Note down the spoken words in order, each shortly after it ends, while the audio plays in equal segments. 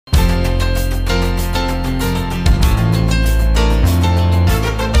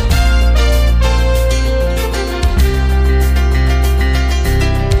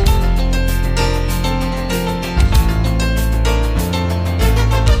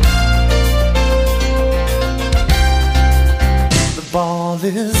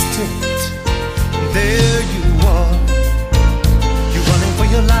this tilt. There you are, you're running for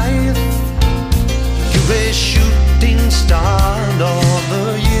your life. You're a shooting star, and all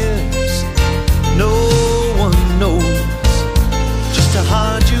the years no one knows just how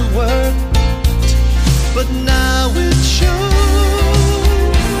hard you worked, but now it shows.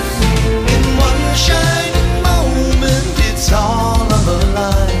 In one shining moment, it's all on the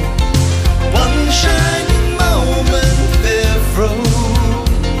line. One shining moment, they're frozen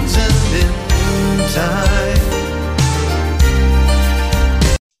in time.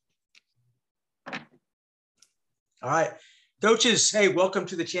 All right, coaches, hey, welcome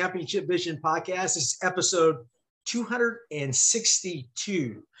to the Championship Vision Podcast. This is episode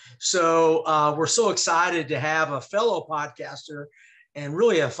 262. So we're so excited to have a fellow podcaster and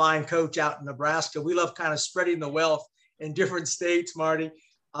really a fine coach out in Nebraska. We love kind of spreading the wealth in different states, Marty.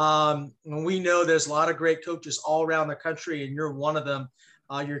 And we know there's a lot of great coaches all around the country, and you're one of them.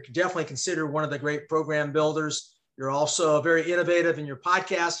 You're definitely considered one of the great program builders. You're also very innovative in your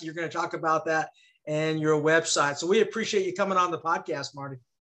podcast. You're going to talk about that and your website. So we appreciate you coming on the podcast, Marty.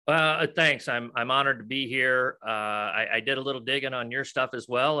 Thanks. I'm honored to be here. I did a little digging on your stuff as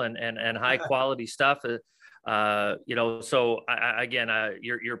well, and high quality stuff. So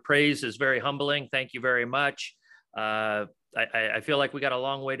your praise is very humbling. Thank you very much. I feel like we got a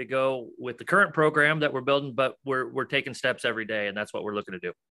long way to go with the current program that we're building, but we're taking steps every day, and that's what we're looking to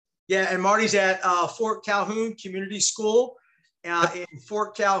do. Yeah, and Marty's at Fort Calhoun Community School in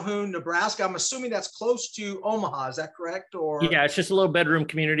Fort Calhoun, Nebraska. I'm assuming that's close to Omaha. Is that correct? Or yeah, it's just a little bedroom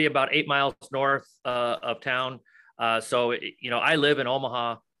community about 8 miles north of town. So I live in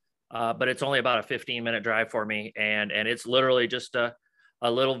Omaha, but it's only about a 15-minute drive for me, and it's literally just a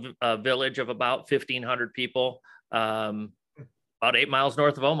little village of about 1,500 people. About 8 miles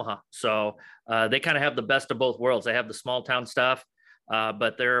north of Omaha. So they kind of have the best of both worlds. They have the small town stuff,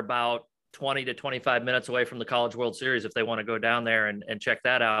 but they're about 20 to 25 minutes away from the College World Series if they want to go down there and check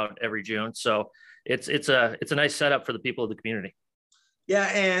that out every June. So it's a nice setup for the people of the community. Yeah,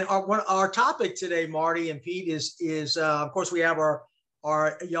 and our topic today, Marty and Pete, is of course we have our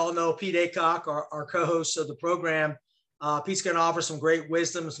y'all know Pete Aycock, our co-host of the program. Pete's going to offer some great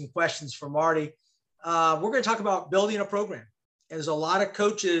wisdom, some questions for Marty. We're going to talk about building a program. And there's a lot of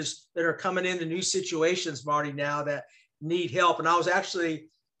coaches that are coming into new situations, Marty, now that need help. And I was actually,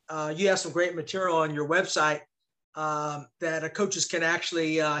 you have some great material on your website that coaches can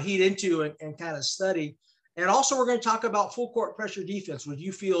actually heed into and kind of study. And also we're going to talk about full court pressure defense, which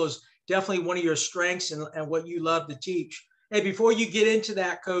you feel is definitely one of your strengths and what you love to teach. Hey, before you get into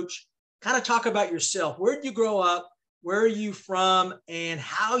that, Coach, kind of talk about yourself. Where did you grow up? Where are you from? And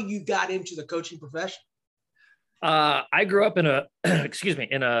how you got into the coaching profession? I grew up in a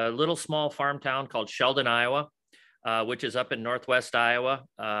little small farm town called Sheldon, Iowa, which is up in Northwest Iowa,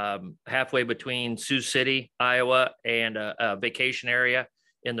 halfway between Sioux City, Iowa, and a vacation area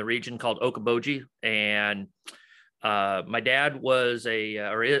in the region called Okoboji. And my dad was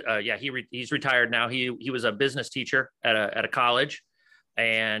he's retired now. He was a business teacher at a college,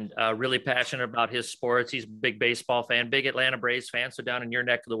 and really passionate about his sports. He's a big baseball fan, big Atlanta Braves fan. So down in your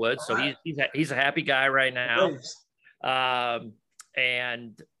neck of the woods. So he's a happy guy right now.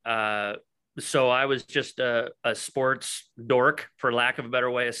 So I was just a sports dork, for lack of a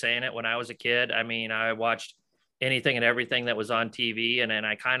better way of saying it. When I was a kid, I mean, I watched anything and everything that was on TV. And then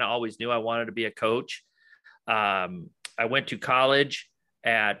I kind of always knew I wanted to be a coach. I went to college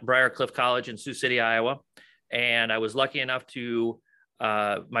at Briarcliff College in Sioux City, Iowa. And I was lucky enough to,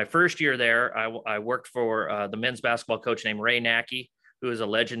 my first year there, I worked for the men's basketball coach named Ray Nackey, who is a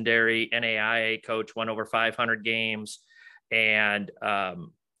legendary NAIA coach, won over 500 games, and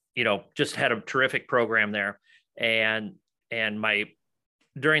just had a terrific program there. And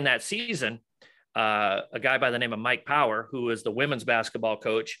during that season, a guy by the name of Mike Power, who was the women's basketball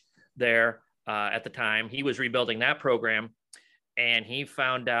coach there at the time, he was rebuilding that program, and he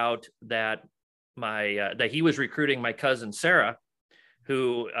found out that that he was recruiting my cousin Sarah,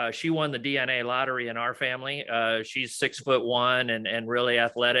 who she won the DNA lottery in our family. She's 6'1" and really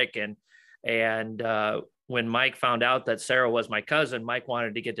athletic. And when Mike found out that Sarah was my cousin, Mike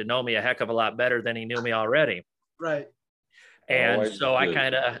wanted to get to know me a heck of a lot better than he knew me already. Right. And so I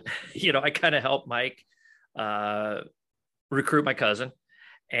kind of helped Mike recruit my cousin.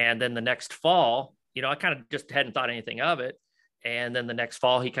 And then the next fall, I kind of just hadn't thought anything of it. And then the next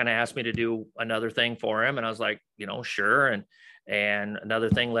fall, he kind of asked me to do another thing for him. And I was like, sure. And another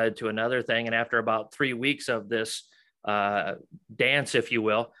thing led to another thing. And after about 3 weeks of this dance, if you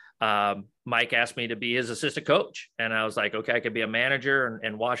will, Mike asked me to be his assistant coach. And I was like, okay, I could be a manager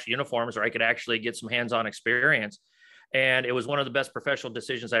and wash uniforms, or I could actually get some hands-on experience. And it was one of the best professional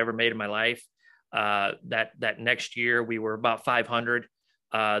decisions I ever made in my life. That next year we were about 500.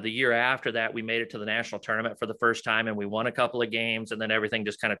 The year after that, we made it to the national tournament for the first time, and we won a couple of games, and then everything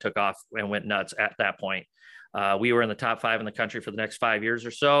just kind of took off and went nuts at that point. We were in the top 5 in the country for the next 5 years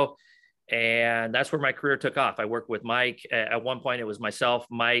or so. And that's where my career took off. I worked with Mike. At one point, it was myself,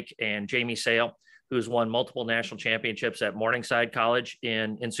 Mike, and Jamie Sale, who's won multiple national championships at Morningside College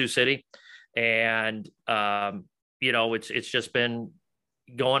in Sioux City. And, it's just been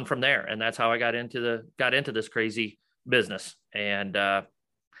going from there. And that's how I got into this crazy business. And, and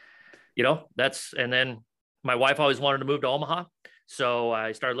then my wife always wanted to move to Omaha. So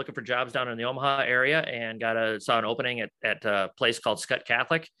I started looking for jobs down in the Omaha area and saw an opening at a place called Scott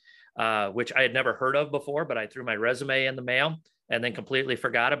Catholic, which I had never heard of before, but I threw my resume in the mail and then completely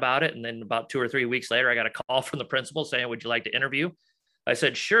forgot about it. And then about 2 or 3 weeks later, I got a call from the principal saying, "Would you like to interview?" I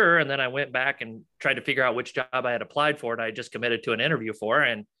said, "Sure." And then I went back and tried to figure out which job I had applied for and I just committed to an interview for,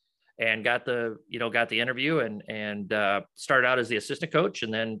 and got the interview and started out as the assistant coach.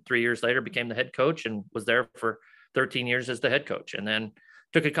 And then 3 years later became the head coach and was there for 13 years as the head coach, and then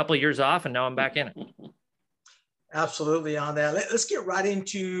took a couple of years off, and now I'm back in it. Absolutely on that. Let's get right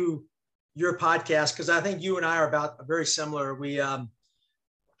into your podcast, because I think you and I are very similar. We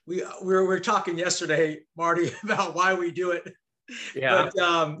were talking yesterday, Marty, about why we do it. Yeah.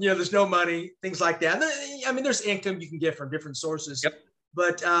 But, there's no money, things like that. I mean, there's income you can get from different sources. Yep.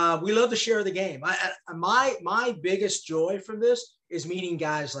 But we love to share the game. My biggest joy from this is meeting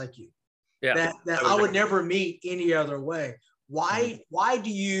guys like you. Yeah. That I would never meet any other way. Why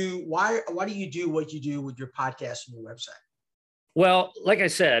do you do what you do with your podcast and your website? Well, like I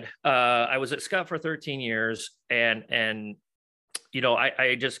said, I was at Scott for 13 years, and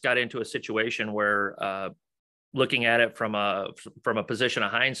I just got into a situation where, looking at it from a position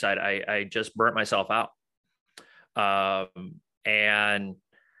of hindsight, I just burnt myself out, and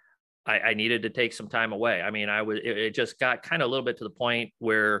I needed to take some time away. I mean, it just got kind of a little bit to the point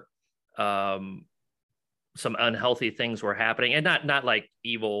where some unhealthy things were happening, and not like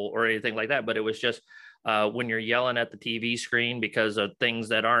evil or anything like that, but it was just when you're yelling at the TV screen because of things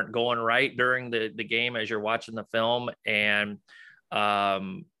that aren't going right during the game as you're watching the film. And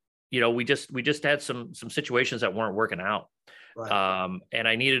we just had some situations that weren't working out. Right. And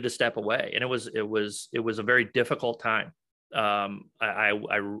I needed to step away, and it was a very difficult time.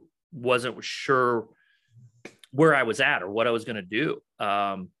 I wasn't sure where I was at or what I was going to do.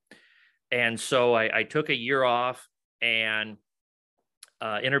 And so I took a year off and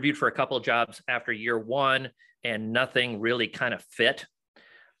interviewed for a couple of jobs after year one, and nothing really kind of fit.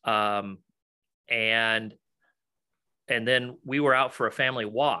 And then we were out for a family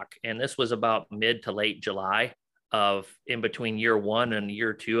walk, and this was about mid to late July of in between year one and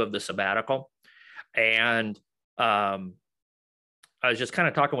year two of the sabbatical. And I was just kind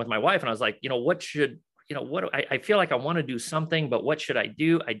of talking with my wife, and I was like, I feel like I want to do something, but what should I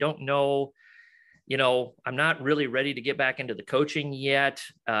do? I don't know. I'm not really ready to get back into the coaching yet,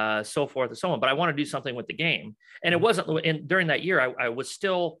 so forth and so on, but I want to do something with the game. And it wasn't during that year, I was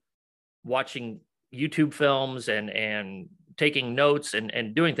still watching YouTube films and taking notes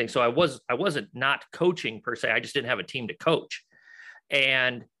and doing things. So I wasn't not coaching per se. I just didn't have a team to coach.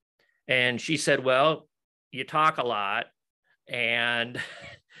 And she said, "Well, you talk a lot and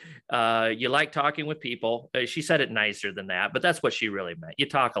you like talking with people." She said it nicer than that, but that's what she really meant. You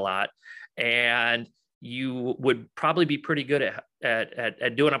talk a lot, and you would probably be pretty good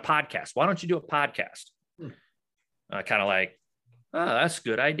at doing a podcast. Why don't you do a podcast? Kind of like, "Oh, that's a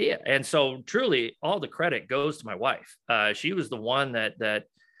good idea." And so truly all the credit goes to my wife. She was the one that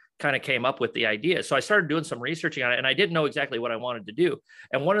kind of came up with the idea. So I started doing some researching on it, and I didn't know exactly what I wanted to do.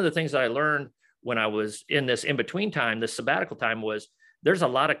 And one of the things that I learned when I was in this in-between time, this sabbatical time, was there's a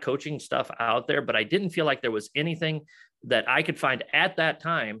lot of coaching stuff out there, but I didn't feel like there was anything that I could find at that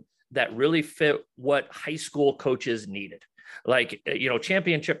time that really fit what high school coaches needed. Like,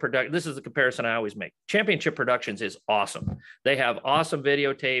 championship production. This is the comparison I always make. Championship Productions is awesome. They have awesome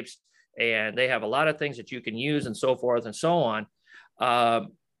videotapes, and they have a lot of things that you can use and so forth and so on.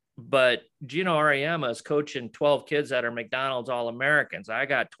 But Gino Ariema is coaching 12 kids that are McDonald's All-Americans. I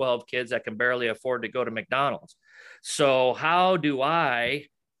got 12 kids that can barely afford to go to McDonald's. So how do I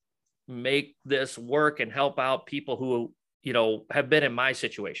make this work and help out people who, have been in my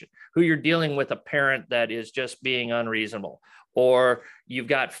situation, who you're dealing with a parent that is just being unreasonable, or you've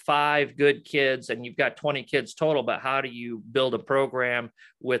got 5 good kids and you've got 20 kids total, but how do you build a program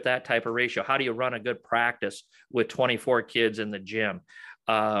with that type of ratio? How do you run a good practice with 24 kids in the gym?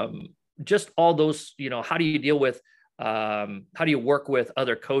 Just all those, how do you deal with how do you work with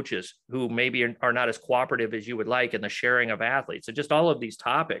other coaches who maybe are not as cooperative as you would like in the sharing of athletes, and just all of these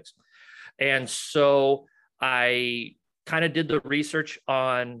topics. And so I kind of did the research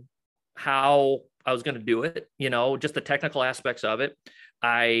on how I was going to do it, just the technical aspects of it.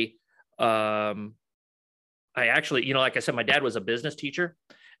 I actually, like I said, my dad was a business teacher.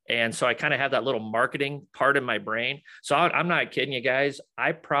 And so I kind of have that little marketing part in my brain. So I'm not kidding you guys.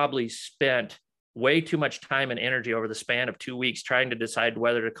 I probably spent way too much time and energy over the span of 2 weeks trying to decide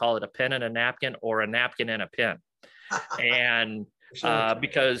whether to call it a pen and a napkin or a napkin and a pen. And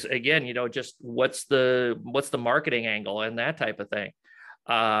because again, just what's the marketing angle and that type of thing.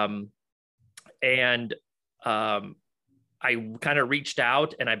 I kind of reached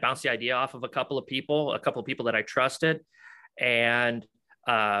out and I bounced the idea off of a couple of people that I trusted. And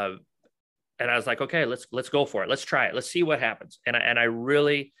I was like, okay, let's go for it. Let's try it. Let's see what happens. And I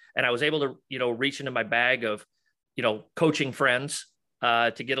was able to, reach into my bag of, coaching friends,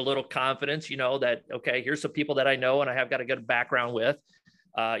 to get a little confidence, that, okay, here's some people that I know and I have got a good background with.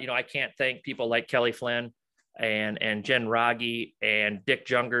 I can't thank people like Kelly Flynn and Jen Raggi and Dick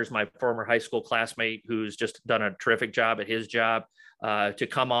Jungers, my former high school classmate, who's just done a terrific job at his job, to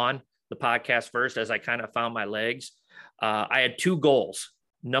come on the podcast first as I kind of found my legs. I had two goals.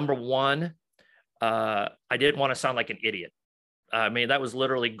 Number one, I didn't want to sound like an idiot. I mean, that was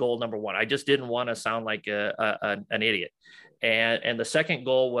literally goal number one. I just didn't want to sound like an idiot. And the second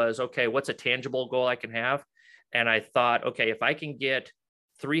goal was, okay, what's a tangible goal I can have? And I thought, okay, if I can get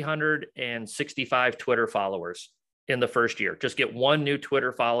 365 Twitter followers in the first year, just get one new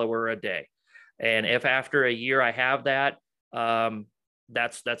Twitter follower a day. And if after a year I have that, that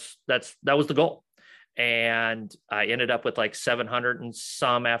was the goal. And I ended up with like 700 and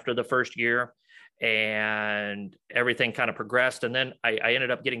some after the first year, and everything kind of progressed. And then I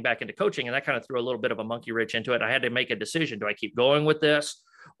ended up getting back into coaching, and that kind of threw a little bit of a monkey wrench into it. I had to make a decision. Do I keep going with this,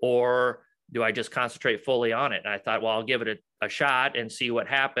 or do I just concentrate fully on it? And I thought, well, I'll give it a shot and see what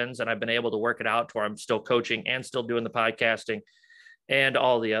happens. And I've been able to work it out to where I'm still coaching and still doing the podcasting and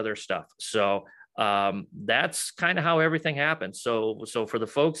all the other stuff. So that's kind of how everything happened. So for the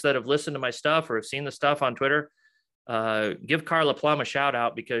folks that have listened to my stuff or have seen the stuff on Twitter, give Carla Plum a shout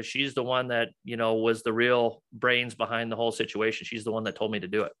out, because she's the one that, was the real brains behind the whole situation. She's the one that told me to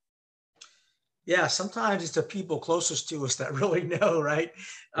do it. Yeah, sometimes it's the people closest to us that really know, right?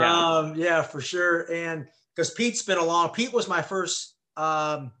 Yeah, yeah, for sure. And because Pete was my first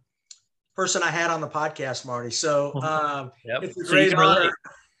person I had on the podcast, Marty. So yep. It's a So great honor.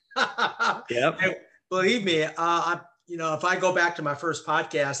 Yep. And believe me, if I go back to my first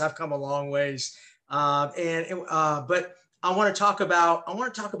podcast, I've come a long ways. But I want to talk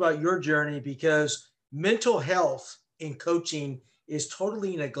about your journey, because mental health in coaching is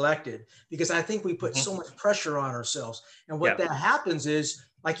totally neglected, because I think we put so much pressure on ourselves. And what that happens is,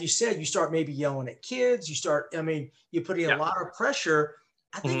 like you said, you start maybe yelling at kids. You put in a lot of pressure.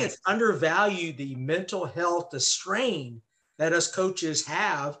 I think it's undervalued, the mental health, the strain that us coaches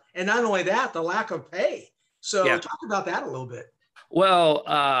have. And not only that, the lack of pay. So talk about that a little bit. Well,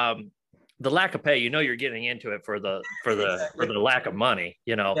 the lack of pay, you're getting into it for the lack of money,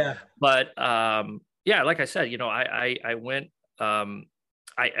 but like I said, I went, the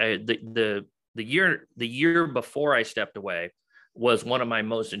year before I stepped away was one of my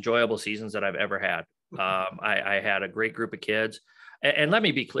most enjoyable seasons that I've ever had. I had a great group of kids, and let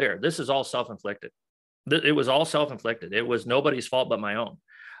me be clear, this is all self-inflicted. It was all self-inflicted. It was nobody's fault but my own.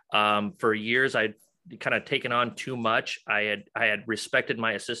 For years, I'd kind of taken on too much. I had respected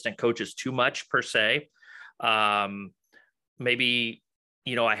my assistant coaches too much, per se. Maybe,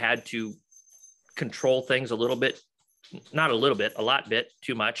 I had to control things a little bit, not a little bit, a lot bit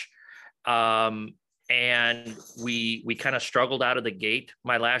too much. And we kind of struggled out of the gate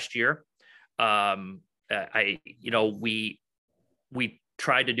my last year. We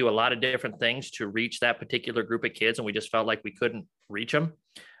tried to do a lot of different things to reach that particular group of kids, and we just felt like we couldn't reach them.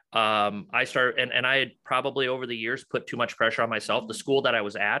 I started, and I had probably over the years put too much pressure on myself. The school that I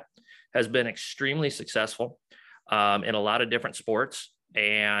was at has been extremely successful in a lot of different sports.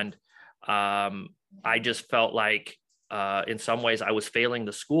 And I just felt like in some ways I was failing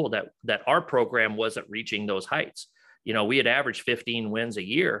the school, that our program wasn't reaching those heights. We had averaged 15 wins a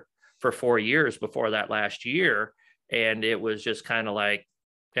year for 4 years before that last year. And it was just kind of like,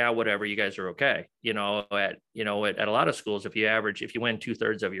 yeah, whatever, you guys are okay. At a lot of schools, if you win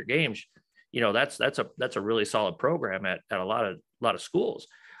 2/3 of your games, that's a really solid program at a lot of schools.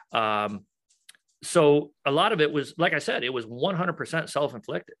 So a lot of it was, like I said, it was 100%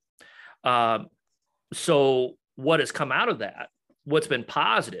 self-inflicted. So what has come out of that, what's been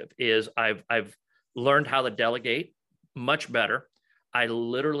positive is I've learned how to delegate much better. I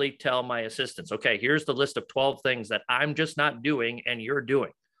literally tell my assistants, okay, here's the list of 12 things that I'm just not doing and you're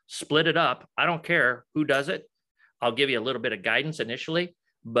doing. Split it up. I don't care who does it. I'll give you a little bit of guidance initially,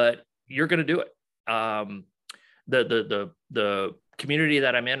 but you're going to do it. The community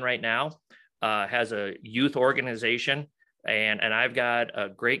that I'm in right now has a youth organization, and I've got a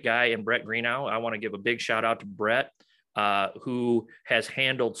great guy in Brett Greenow. I want to give a big shout out to Brett, who has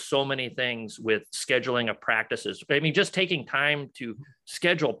handled so many things with scheduling of practices. I mean, just taking time to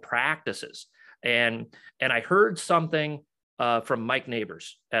schedule practices. And I heard something from Mike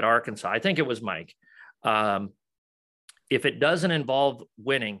Neighbors at Arkansas. I think it was Mike. If it doesn't involve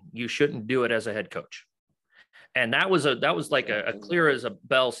winning, you shouldn't do it as a head coach. And that was like a clear as a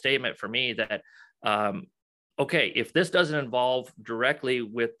bell statement for me that, okay, if this doesn't involve directly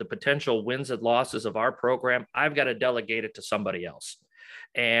with the potential wins and losses of our program, I've got to delegate it to somebody else.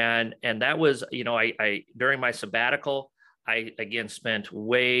 And that was, you know, I during my sabbatical, I again spent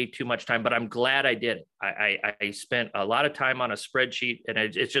way too much time, but I'm glad I did it. I spent a lot of time on a spreadsheet, and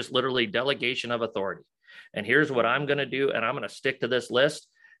it's just literally delegation of authority. And here's what I'm going to do, and I'm going to stick to this list.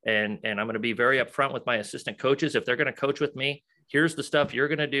 And I'm going to be very upfront with my assistant coaches. If they're going to coach with me, here's the stuff you're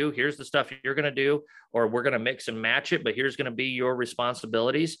going to do. Here's the stuff you're going to do, or we're going to mix and match it, but here's going to be your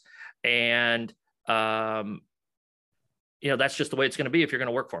responsibilities. And, you know, that's just the way it's going to be if you're going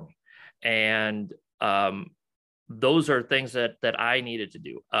to work for me. And those are things that I needed to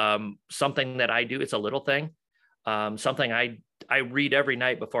do. Something that I do, it's a little thing, something I read every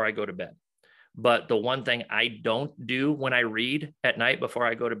night before I go to bed. But the one thing I don't do when I read at night before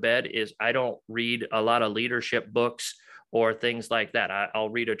I go to bed is I don't read a lot of leadership books or things like that. I'll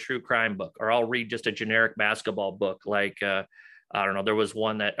read a true crime book, or I'll read just a generic basketball book. Like, I don't know, there was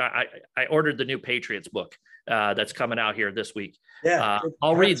one that I ordered the new Patriots book that's coming out here this week. Yeah,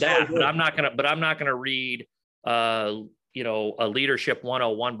 I'll read that, but I'm not gonna read, you know, a leadership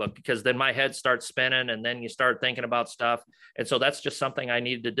 101 book, because then my head starts spinning and then you start thinking about stuff. And so that's just something I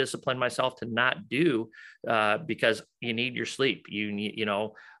needed to discipline myself to not do, because you need your sleep. You need, you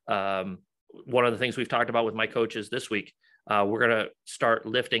know, one of the things we've talked about with my coaches this week, we're going to start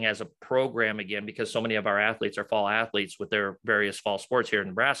lifting as a program again, because so many of our athletes are fall athletes with their various fall sports here in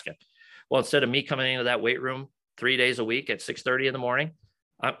Nebraska. Well, instead of me coming into that weight room 3 days a week at 6:30 in the morning,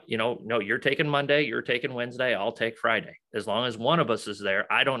 you know, no, you're taking Monday, you're taking Wednesday, I'll take Friday. As long as one of us is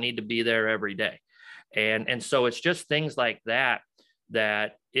there, I don't need to be there every day. And so it's just things like that,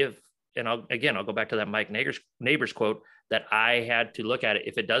 I'll go back to that Mike Neighbors quote, that I had to look at it.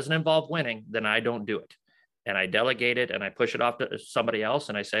 If it doesn't involve winning, then I don't do it. And I delegate it and I push it off to somebody else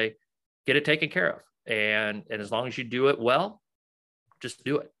and I say, get it taken care of. And as long as you do it well, just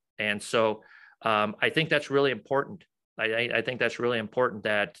do it. And so I think that's really important. I think that's really important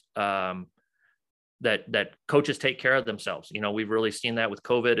that that coaches take care of themselves. You know, we've really seen that with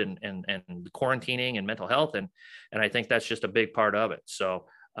COVID and quarantining and mental health, and I think that's just a big part of it. So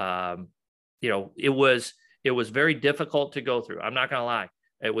you know, it was very difficult to go through. I'm not going to lie,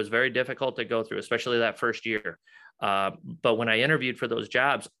 it was very difficult to go through, especially that first year. But when I interviewed for those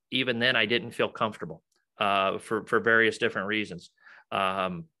jobs, even then I didn't feel comfortable for various different reasons.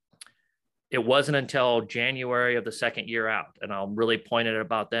 It wasn't until January of the second year out, and I'll really point it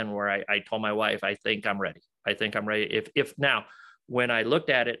about then, where I told my wife, I think I'm ready. I think I'm ready. If now, when I looked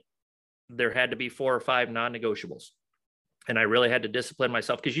at it, there had to be 4 or 5 non-negotiables, and I really had to discipline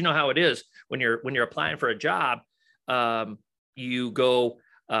myself, because you know how it is when you're applying for a job, you go,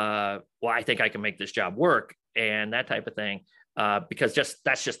 well, I think I can make this job work, and that type of thing, because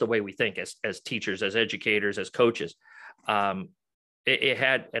that's just the way we think as teachers, as educators, as coaches.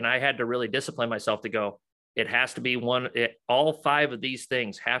 And I had to really discipline myself to go, it has to be all 5 of these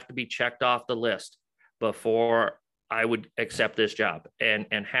things have to be checked off the list before I would accept this job. And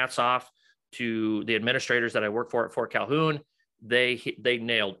hats off to the administrators that I work for at Fort Calhoun. They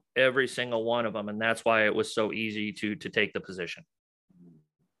nailed every single one of them. And that's why it was so easy to take the position.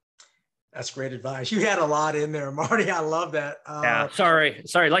 That's great advice. You had a lot in there, Marty. I love that. Yeah, sorry.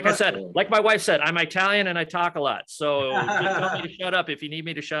 Like I said, like my wife said, I'm Italian and I talk a lot. So just tell me to shut up if you need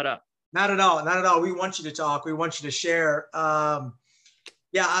me to shut up. Not at all. Not at all. We want you to talk. We want you to share. I've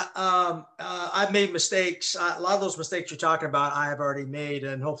made mistakes. A lot of those mistakes you're talking about, I have already made.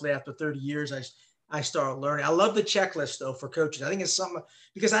 And hopefully after 30 years, I start learning. I love the checklist though for coaches. I think it's something,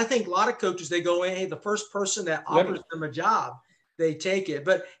 because I think a lot of coaches, they go in, hey, the first person that offers them a job, they take it.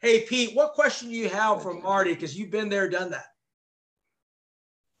 But hey, Pete, what question do you have for Marty? Because you've been there, done that.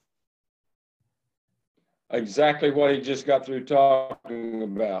 Exactly what he just got through talking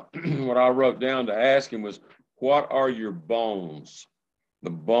about. What I wrote down to ask him was, what are your bones? The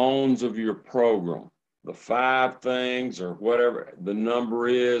bones of your program. the 5 things or whatever the number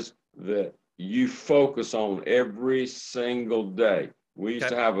is that you focus on every single day. We used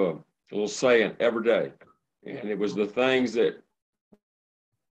to have a little saying every day, and it was the things that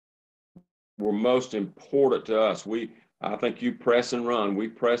were most important to us. I think you press and run. We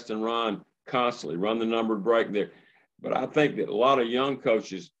pressed and run constantly, run the numbered break there. But I think that a lot of young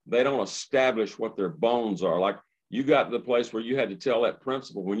coaches, they don't establish what their bones are. Like, you got to the place where you had to tell that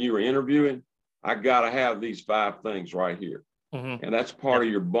principal when you were interviewing, I got to have these 5 things right here. Mm-hmm. And that's part of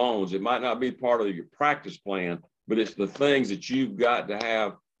your bones. It might not be part of your practice plan, but it's the things that you've got to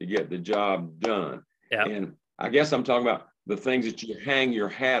have to get the job done. Yep. And I guess I'm talking about the things that you hang your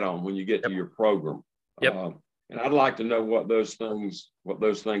hat on when you get to your program. Yep. And I'd like to know what those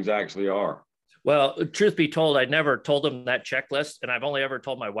things actually are. Well, truth be told, I never told them that checklist, and I've only ever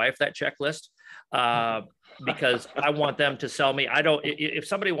told my wife that checklist because I want them to sell me. If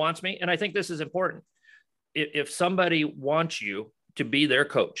somebody wants me, and I think this is important, if somebody wants you to be their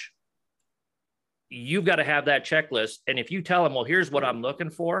coach, you've got to have that checklist. And if you tell them, well, here's what I'm looking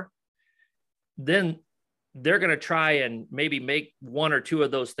for, then they're going to try and maybe make 1 or 2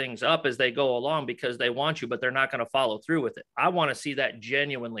 of those things up as they go along because they want you, but they're not going to follow through with it. I want to see that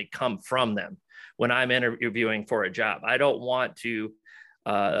genuinely come from them when I'm interviewing for a job. I don't want to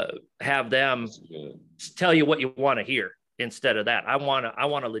have them tell you what you want to hear instead of that. I want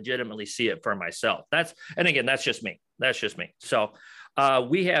to legitimately see it for myself. And again, that's just me. So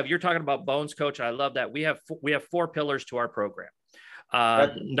you're talking about bones, Coach. I love that. We have 4 pillars to our program.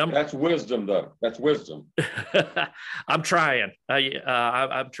 That's wisdom, though. That's wisdom. I'm trying.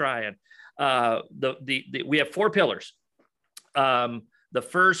 I'm trying. We have 4 pillars. The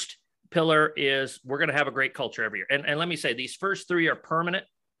first pillar is we're going to have a great culture every year. And let me say, these first 3 are permanent.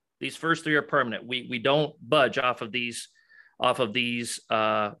 We don't budge off of these first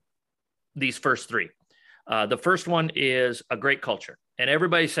 3. The first one is a great culture. And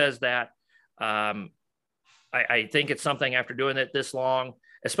everybody says that. I think it's something after doing it this long,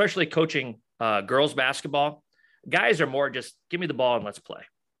 especially coaching girls basketball. Guys are more just give me the ball and let's play.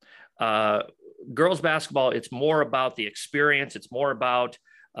 Girls basketball, it's more about the experience. It's more about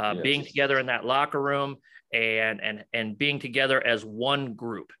being together in that locker room and being together as one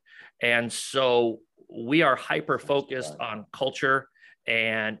group. And so we are hyper focused on culture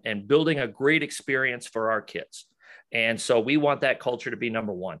and building a great experience for our kids. And so we want that culture to be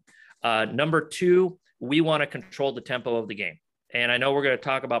number 1. Number 2, we want to control the tempo of the game. And I know we're going to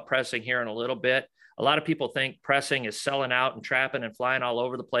talk about pressing here in a little bit. A lot of people think pressing is selling out and trapping and flying all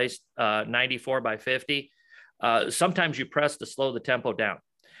over the place, 94 by 50. Sometimes you press to slow the tempo down.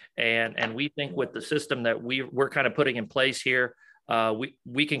 And we think with the system that we're kind of putting in place here,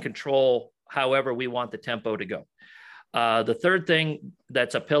 we can control however we want the tempo to go. The third thing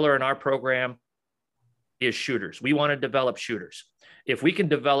that's a pillar in our program is shooters. We want to develop shooters. If we can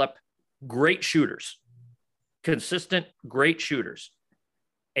develop great shooters, consistent, great shooters,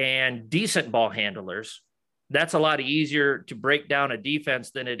 and decent ball handlers, that's a lot easier to break down a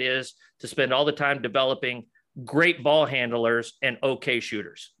defense than it is to spend all the time developing great ball handlers and okay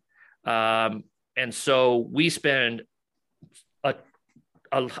shooters. And so we spend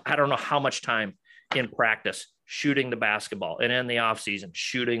I don't know how much time in practice shooting the basketball and in the off season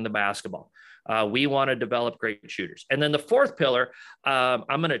shooting the basketball. We want to develop great shooters. And then the fourth pillar, I'm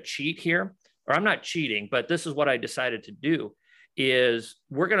going to cheat here, or I'm not cheating, but this is what I decided to do is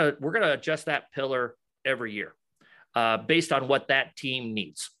we're going to adjust that pillar every year based on what that team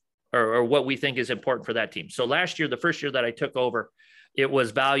needs or what we think is important for that team. So last year, the first year that I took over, it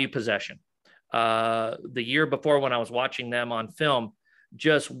was value possession. The year before when I was watching them on film,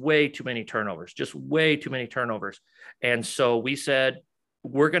 just way too many turnovers. And so we said,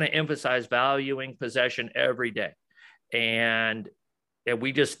 we're going to emphasize valuing possession every day. And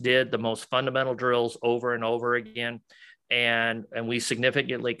we just did the most fundamental drills over and over again. And we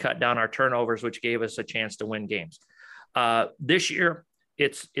significantly cut down our turnovers, which gave us a chance to win games. This year,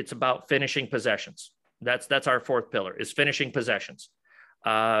 it's about finishing possessions. That's our fourth pillar, is finishing possessions.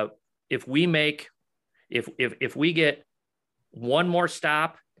 If we get one more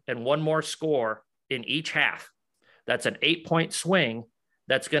stop and one more score in each half, that's an 8-point swing.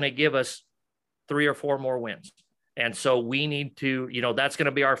 That's going to give us 3 or 4 more wins. And so we need to, that's going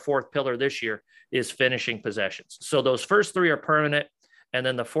to be our fourth pillar this year, is finishing possessions. So those first 3 are permanent. And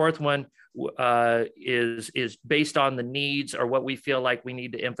then the fourth one is based on the needs or what we feel like we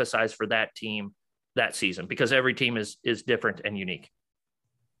need to emphasize for that team that season, because every team is different and unique.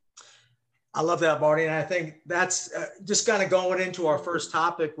 I love that, Marty. And I think that's just kind of going into our first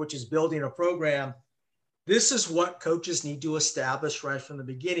topic, which is building a program. This is what coaches need to establish right from the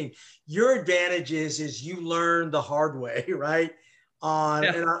beginning. Your advantage is you learn the hard way, right?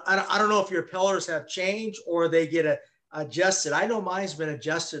 And I don't know if your pillars have changed or they get adjusted. I know mine's been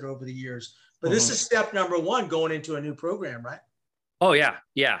adjusted over the years, but this is step number one going into a new program, right? Oh yeah.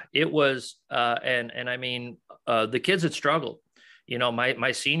 Yeah. It was, and I mean, the kids had struggled,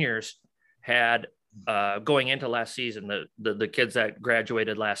 my seniors had, going into last season, the kids that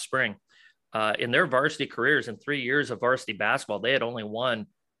graduated last spring, in their varsity careers, in 3 years of varsity basketball, they had only won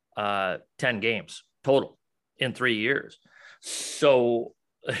 10 games total in 3 years. So,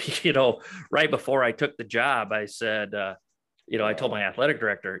 right before I took the job, I said, I told my athletic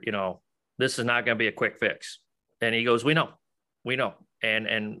director, this is not going to be a quick fix. And he goes, we know,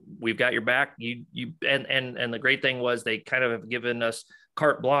 and we've got your back. And the great thing was they kind of have given us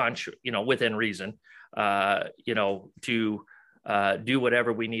carte blanche, within reason, to do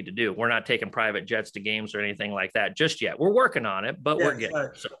whatever we need to do. We're not taking private jets to games or anything like that just yet. We're working on it, but we're getting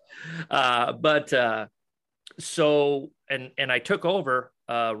it. So, and I took over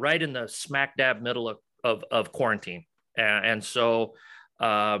right in the smack dab middle of quarantine. And so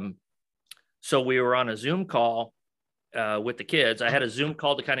we were on a Zoom call with the kids. I had a Zoom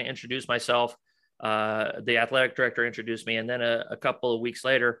call to kind of introduce myself. The athletic director introduced me. And then a couple of weeks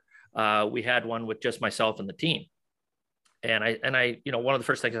later, we had one with just myself and the team. And I, one of the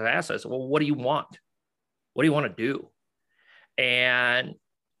first things I asked, I said, well, what do you want? What do you want to do? And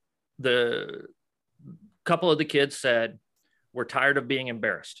the couple of the kids said, we're tired of being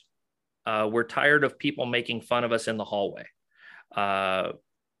embarrassed. We're tired of people making fun of us in the hallway. I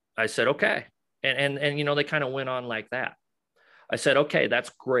said, okay. And they kind of went on like that. I said, okay, that's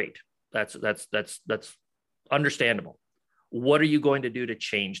great. That's understandable. What are you going to do to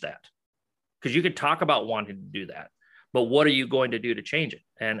change that? Because you could talk about wanting to do that, but what are you going to do to change it?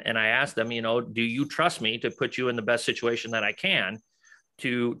 And I asked them, do you trust me to put you in the best situation that I can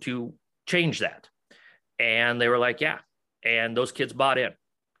to change that? And they were like, yeah. And those kids bought in,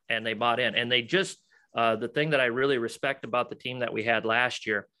 and they just, the thing that I really respect about the team that we had last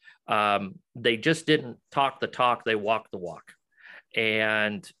year, they just didn't talk the talk, they walked the walk.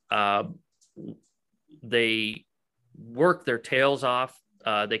 And they worked their tails off.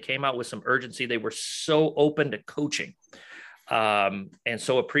 They came out with some urgency. They were so open to coaching and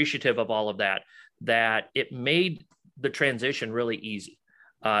so appreciative of all of that, that it made the transition really easy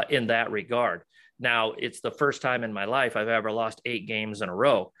in that regard. Now, it's the first time in my life I've ever lost 8 games in a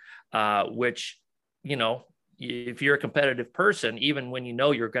row, which, if you're a competitive person, even when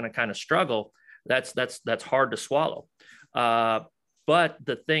you're going to kind of struggle, that's hard to swallow. But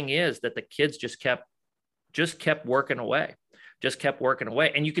the thing is that the kids just kept working away,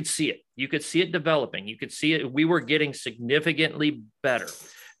 and you could see it. You could see it developing. You could see it. We were getting significantly better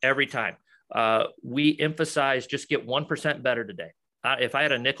every time. We emphasized just get 1% better today. If I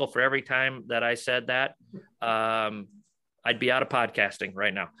had a nickel for every time that I said that, I'd be out of podcasting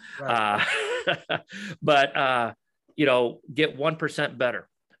right now. Right. But get 1% better.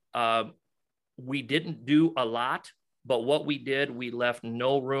 We didn't do a lot, but what we did, we left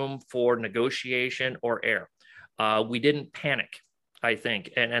no room for negotiation or error. We didn't panic, I think.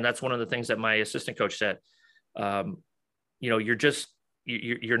 And that's one of the things that my assistant coach said. You're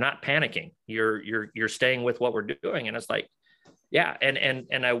not panicking. You're staying with what we're doing. And it's like, yeah.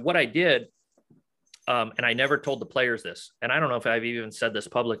 And what I did, and I never told the players this, and I don't know if I've even said this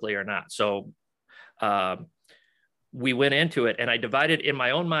publicly or not. So we went into it, and in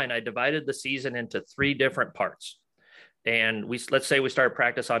my own mind, I divided the season into 3 different parts. And let's say we started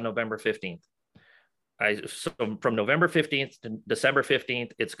practice on November 15th. So from November 15th to December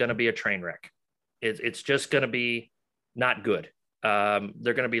 15th, it's going to be a train wreck. It's just going to be not good.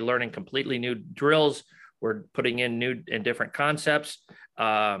 They're going to be learning completely new drills. We're putting in new and different concepts.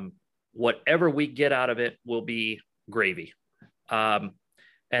 Whatever we get out of it will be gravy. And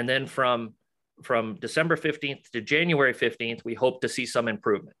then from December 15th to January 15th, we hope to see some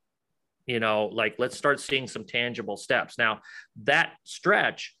improvement. Let's start seeing some tangible steps. Now, that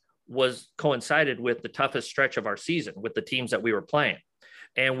stretch coincided with the toughest stretch of our season with the teams that we were playing.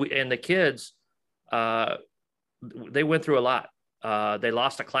 And the kids, they went through a lot. They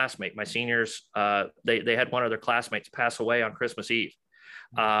lost a classmate. My seniors, they had one of their classmates pass away on Christmas Eve,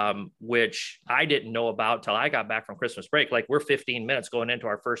 which I didn't know about till I got back from Christmas break. Like, we're 15 minutes going into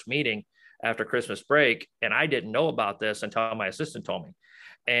our first meeting after Christmas break, and I didn't know about this until my assistant told me.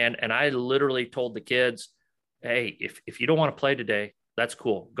 And I literally told the kids, hey, if you don't want to play today, that's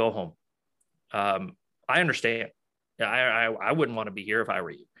cool. Go home. I understand. I wouldn't want to be here if I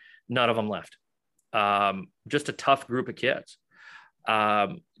were you. None of them left. Just a tough group of kids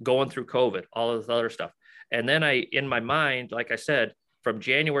going through COVID, all of this other stuff. And then in my mind, like I said, from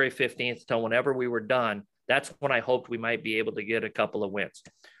January 15th till whenever we were done, that's when I hoped we might be able to get a couple of wins.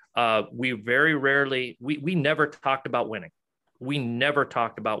 We very rarely, we never talked about winning. We never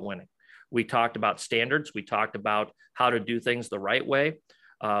talked about winning. We talked about standards. We talked about how to do things the right way.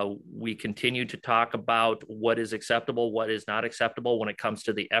 We continue to talk about what is acceptable, what is not acceptable when it comes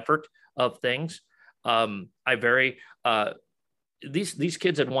to the effort of things. These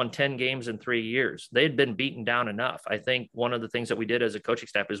kids had won 10 games in 3 years. They had been beaten down enough. I think one of the things that we did as a coaching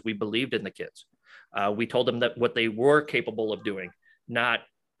staff is we believed in the kids. We told them that what they were capable of doing, not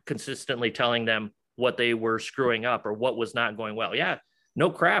consistently telling them what they were screwing up or what was not going well. Yeah, no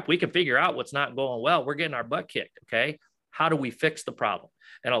crap. We can figure out what's not going well. We're getting our butt kicked. Okay. How do we fix the problem?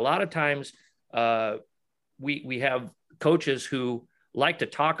 And a lot of times we have coaches who like to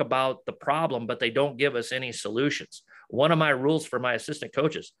talk about the problem, but they don't give us any solutions. One of my rules for my assistant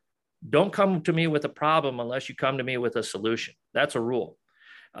coaches: don't come to me with a problem unless you come to me with a solution. That's a rule.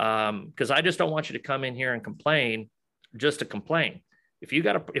 Because I just don't want you to come in here and complain just to complain. If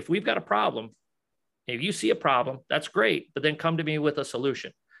we've got a problem, if you see a problem, that's great, but then come to me with a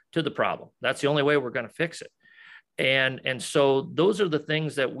solution to the problem. That's the only way we're going to fix it. And so those are the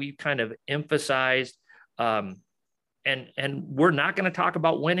things that we kind of emphasized. And we're not going to talk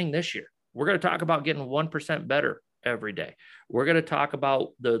about winning this year. We're going to talk about getting 1% better every day. We're going to talk about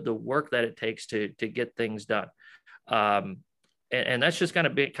the work that it takes to get things done. And that's just going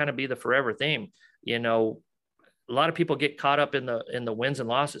to be the forever theme. You know, a lot of people get caught up in the wins and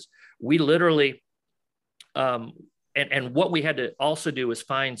losses. We literally, and what we had to also do is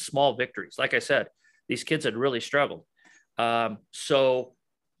find small victories. Like I said, these kids had really struggled. So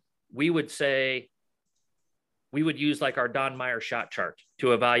we would use like our Don Meyer shot chart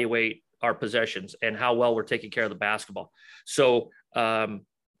to evaluate our possessions and how well we're taking care of the basketball. So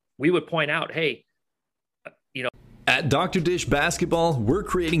we would point out, hey, at Dr. Dish Basketball, we're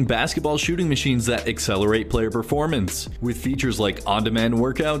creating basketball shooting machines that accelerate player performance. With features like on-demand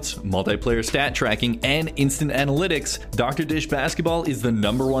workouts, multiplayer stat tracking, and instant analytics, Dr. Dish Basketball is the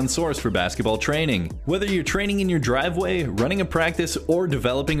 #1 source for basketball training. Whether you're training in your driveway, running a practice, or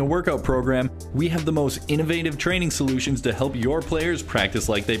developing a workout program, we have the most innovative training solutions to help your players practice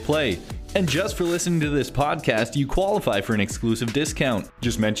like they play. And just for listening to this podcast, you qualify for an exclusive discount.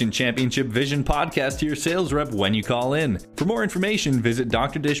 Just mention Championship Vision Podcast to your sales rep when you call in. For more information, visit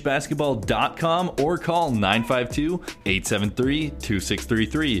drdishbasketball.com or call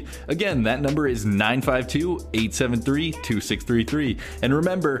 952-873-2633. Again, that number is 952-873-2633. And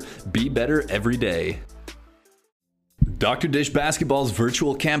remember, be better every day. Dr. Dish Basketball's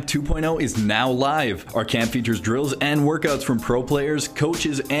Virtual Camp 2.0 is now live. Our camp features drills and workouts from pro players,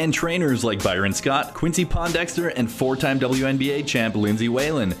 coaches, and trainers like Byron Scott, Quincy Pondexter, and 4-time WNBA champ Lindsay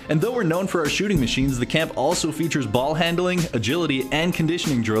Whalen. And though we're known for our shooting machines, the camp also features ball handling, agility, and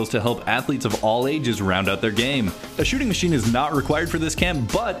conditioning drills to help athletes of all ages round out their game. A shooting machine is not required for this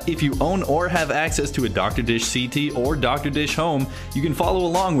camp, but if you own or have access to a Dr. Dish CT or Dr. Dish Home, you can follow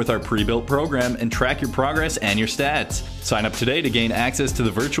along with our pre-built program and track your progress and your stats. Sign up today to gain access to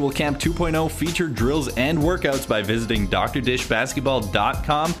the Virtual Camp 2.0 featured drills and workouts by visiting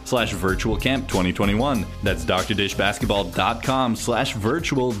drdishbasketball.com/virtualcamp2021. That's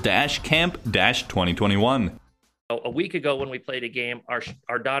drdishbasketball.com/virtual-camp-2021. A week ago when we played a game,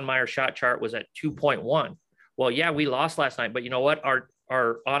 our Don Meyer shot chart was at 2.1. Well, yeah, we lost last night, but you know what? Our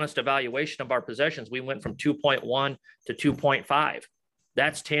honest evaluation of our possessions, we went from 2.1 to 2.5.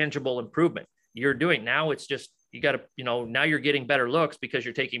 That's tangible improvement. You're doing now. It's just, you got to, now you're getting better looks because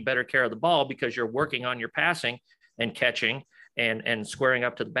you're taking better care of the ball, because you're working on your passing and catching and squaring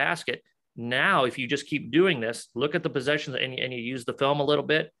up to the basket. Now, if you just keep doing this, look at the possessions and you use the film a little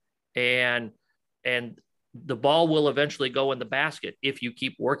bit, and the ball will eventually go in the basket if you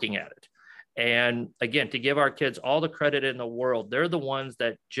keep working at it. And again, to give our kids all the credit in the world, they're the ones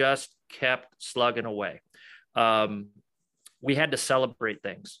that just kept slugging away. We had to celebrate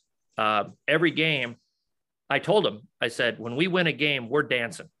things. Every game, I told them, I said, when we win a game, we're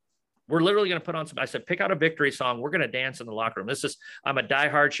dancing. We're literally going to put on I said, pick out a victory song. We're going to dance in the locker room. I'm a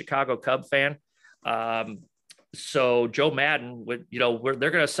diehard Chicago Cub fan. So Joe Madden would,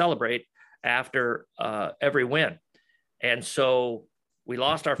 they're going to celebrate after every win. And so we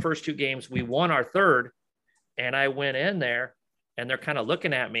lost our first 2 games. We won our third, and I went in there and they're kind of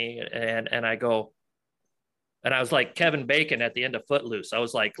looking at me and I go, and I was like Kevin Bacon at the end of Footloose. I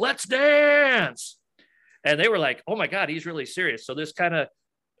was like, let's dance. And they were like, oh my God, he's really serious. So this kind of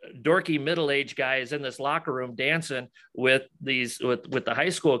dorky middle-aged guy is in this locker room dancing with the high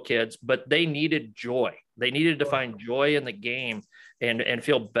school kids, but they needed joy. They needed to find joy in the game and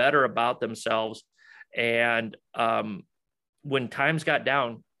feel better about themselves. And when times got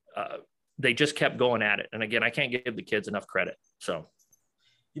down, they just kept going at it. And again, I can't give the kids enough credit. So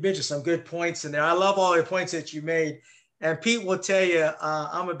you mentioned some good points in there. I love all the points that you made. And Pete will tell you,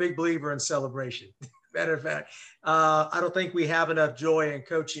 I'm a big believer in celebration. Matter of fact, I don't think we have enough joy in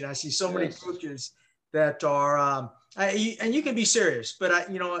coaching. I see so many coaches that are, and you can be serious, but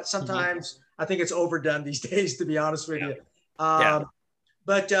sometimes I think it's overdone these days, to be honest with you.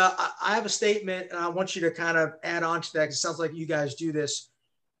 But I have a statement, and I want you to kind of add on to that. It sounds like you guys do this.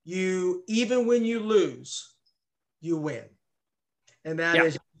 Even when you lose, you win. And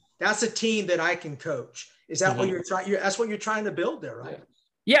that's a team that I can coach. Is that what you're trying? That's what you're trying to build there, right?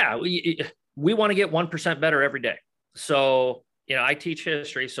 Yeah. We want to get 1% better every day. So, I teach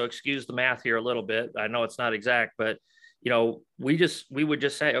history, so excuse the math here a little bit. I know it's not exact, but, we would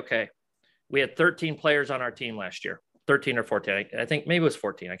just say, okay, we had 13 players on our team last year, 13 or 14. I think maybe it was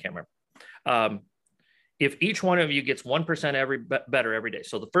 14. I can't remember. If each one of you gets 1% better every day.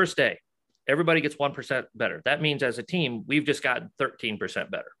 So the first day, everybody gets 1% better. That means as a team, we've just gotten 13%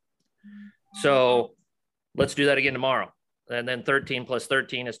 better. So let's do that again tomorrow. And then 13 plus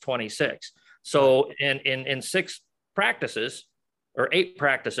 13 is 26. So in 6 practices or 8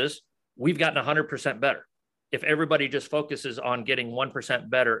 practices, we've gotten 100% better if everybody just focuses on getting 1%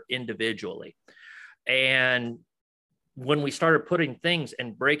 better individually. And when we started putting things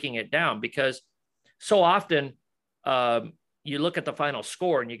and breaking it down, because so often you look at the final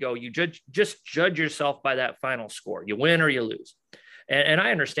score and you go, you just judge yourself by that final score. You win or you lose. And I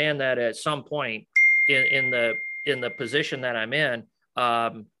understand that at some point in the position that I'm in,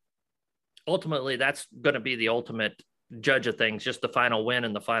 ultimately that's going to be the ultimate judge of things, just the final win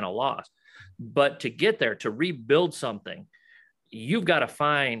and the final loss. But to get there, to rebuild something, you've got to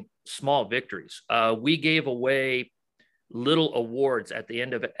find small victories. We gave away little awards at the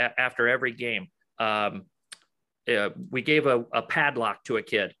end of it, after every game. We gave a padlock to a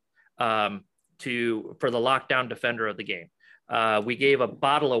kid for the lockdown defender of the game. We gave a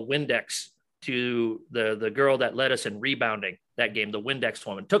bottle of Windex to the girl that led us in rebounding that game, the Windex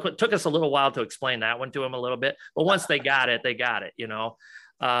woman. Took us a little while to explain that one to them a little bit, but once they got it, they got it,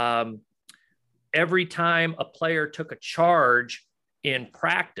 every time a player took a charge in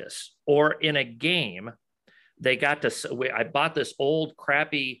practice or in a game, they got to, I bought this old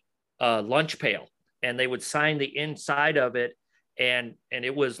crappy lunch pail, and they would sign the inside of it. And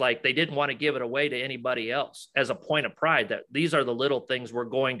it was like, they didn't want to give it away to anybody else as a point of pride, that these are the little things we're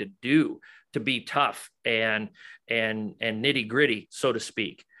going to do to be tough and nitty gritty, so to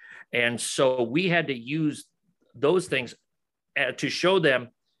speak. And so we had to use those things to show them,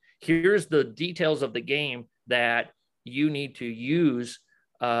 here's the details of the game that you need to use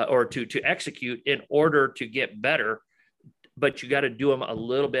or to execute in order to get better, but you got to do them a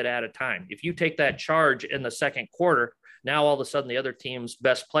little bit at a time. If you take that charge in the second quarter, now all of a sudden the other team's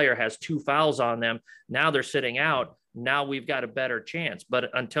best player has 2 fouls on them. Now they're sitting out. Now we've got a better chance. But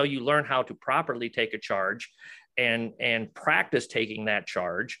until you learn how to properly take a charge and practice taking that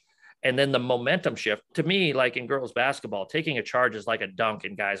charge, and then the momentum shift, to me, like in girls basketball, taking a charge is like a dunk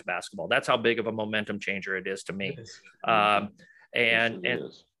in guys basketball. That's how big of a momentum changer it is to me.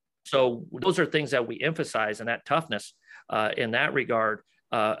 And so those are things that we emphasize, and that toughness in that regard,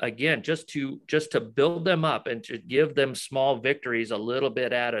 again, just to build them up and to give them small victories a little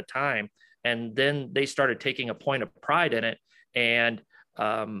bit at a time. And then they started taking a point of pride in it. And,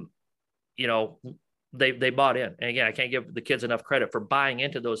 they bought in. And again, I can't give the kids enough credit for buying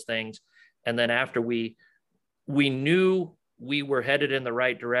into those things. And then after we knew we were headed in the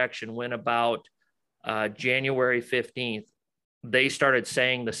right direction, when about January 15th, they started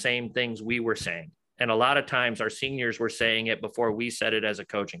saying the same things we were saying. And a lot of times our seniors were saying it before we said it as a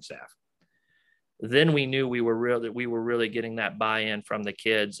coaching staff. Then we knew we were really getting that buy-in from the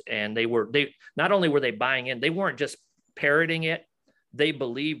kids. And they not only were they buying in, they weren't just parroting it, they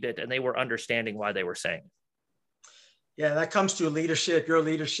believed it, and they were understanding why they were saying it. Yeah, that comes to leadership, your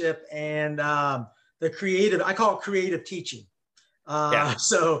leadership, and the creative, I call it creative teaching.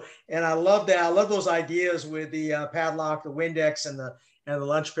 So, and I love that. I love those ideas with the padlock, the Windex, and the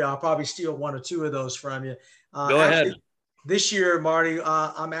lunch pail. I'll probably steal 1 or 2 of those from you. Go ahead. This year, Marty,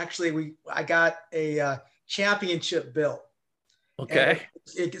 I got a championship built. Okay.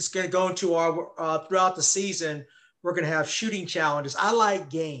 And it's going to go into our throughout the season. We're going to have shooting challenges. I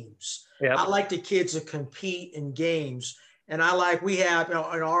like games. Yep. I like the kids to compete in games. And we have, and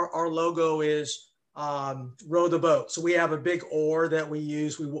our logo is row the boat. So we have a big oar that we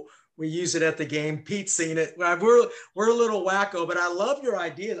use. We use it at the game. Pete's seen it. We're a little wacko, but I love your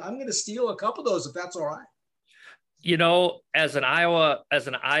ideas. I'm going to steal a couple of those if that's all right. You know, as an Iowa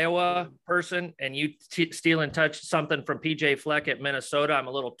person, and you steal and touch something from PJ Fleck at Minnesota, I'm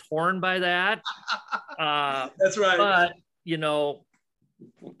a little torn by that. That's right. But you know,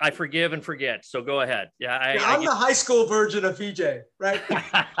 I forgive and forget. So go ahead. Yeah, I'm the high school version of PJ, right?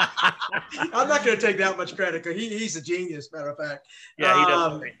 I'm not going to take that much credit because he's a genius, matter of fact. Yeah, he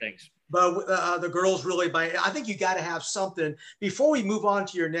does great things. But the girls really, I think you got to have something. Before we move on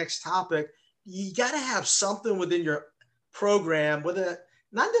to your next topic, you got to have something within your program with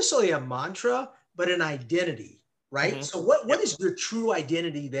not necessarily a mantra, but an identity, right? Mm-hmm. So what is your true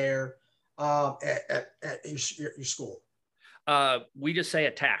identity there at your school? We just say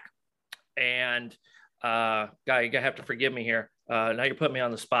attack. And guy, you have to forgive me here. Now you're putting me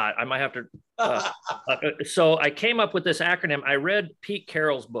on the spot. I might have to. So I came up with this acronym. I read Pete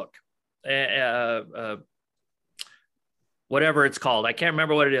Carroll's book, whatever it's called. I can't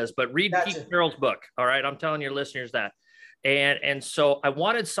remember what it is, but read Pete Carroll's book. All right. I'm telling your listeners that. And so I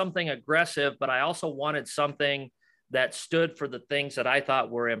wanted something aggressive, but I also wanted something that stood for the things that I thought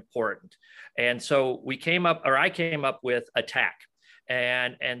were important. And so I came up with attack.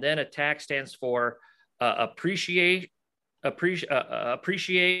 And then attack stands for appreciate,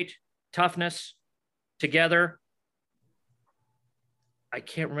 toughness, together. I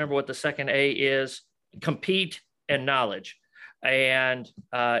can't remember what the second A is, compete, and knowledge. And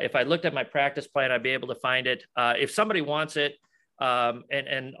if I looked at my practice plan, I'd be able to find it. If somebody wants it,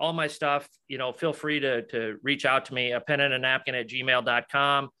 and all my stuff, you know, feel free to reach out to me, a pen and a napkin at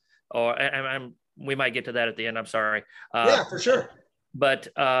gmail.com, or we might get to that at the end. I'm sorry. Yeah, for sure. But,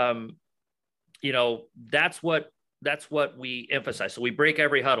 you know, that's what we emphasize. So we break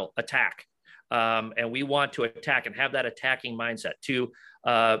every huddle, attack. And we want to attack and have that attacking mindset to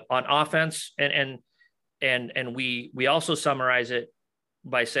on offense. And we also summarize it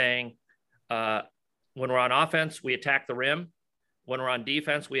by saying, when we're on offense, we attack the rim. When we're on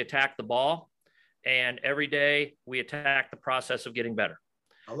defense, we attack the ball. And every day we attack the process of getting better.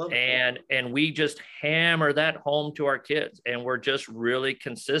 I love it. And we just hammer that home to our kids. And we're just really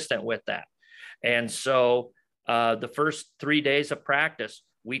consistent with that. And so the first 3 days of practice,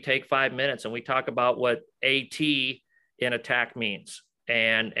 we take 5 minutes and we talk about what AT in attack means.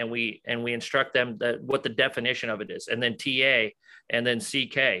 And we instruct them what the definition of it is, and then TA, and then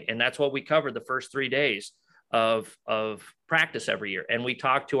CK. And that's what we covered the first 3 days of practice every year. And we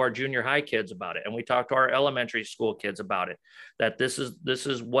talk to our junior high kids about it. And we talk to our elementary school kids about it, that this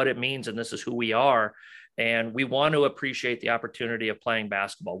is what it means. And this is who we are. And we want to appreciate the opportunity of playing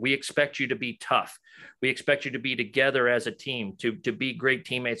basketball. We expect you to be tough. We expect you to be together as a team, to be great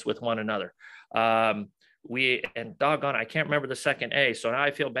teammates with one another. And doggone, I can't remember the second A, so now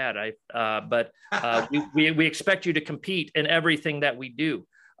I feel bad. We expect you to compete in everything that we do.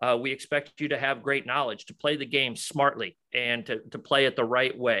 We expect you to have great knowledge, to play the game smartly, and to play it the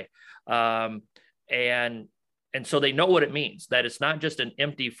right way. And so they know what it means, that it's not just an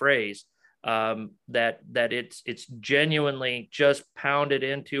empty phrase, that it's genuinely just pounded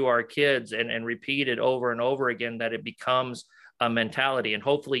into our kids and repeated over and over again, that it becomes a mentality. And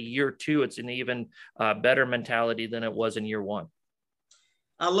hopefully year 2, it's an even better mentality than it was in year 1.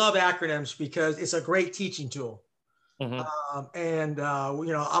 I love acronyms because it's a great teaching tool. Mm-hmm.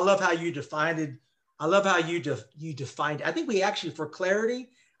 You know, I love how you defined it. I love how you defined it. I think we actually, for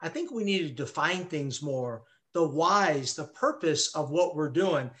clarity, I think we need to define things more, the whys, the purpose of what we're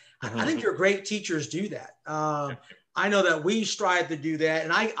doing. Mm-hmm. I think your great teachers do that. I know that we strive to do that.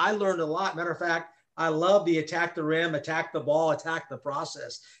 And I learned a lot. Matter of fact, I love the attack the rim, attack the ball, attack the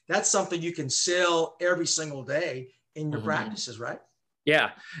process. That's something you can sell every single day in your mm-hmm. practices, right?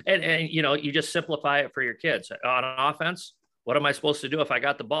 Yeah. And, you know, you just simplify it for your kids. On offense, what am I supposed to do if I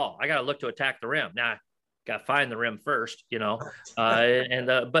got the ball? I got to look to attack the rim. Now, got to find the rim first, you know,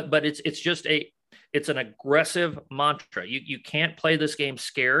 but it's an aggressive mantra. You can't play this game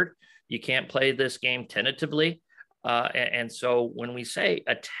scared. You can't play this game tentatively. And so when we say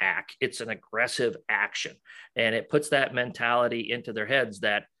attack, it's an aggressive action, and it puts that mentality into their heads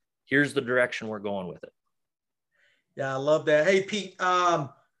that here's the direction we're going with it. Yeah, I love that. Hey, Pete,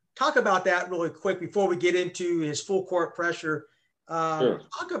 talk about that really quick before we get into his full court pressure. Sure.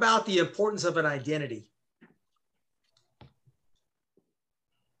 Talk about the importance of an identity.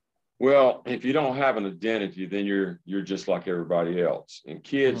 Well, if you don't have an identity, then you're just like everybody else. And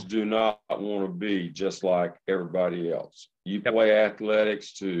kids do not want to be just like everybody else. You play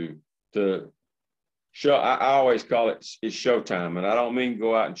athletics to show. I always call it's showtime. And I don't mean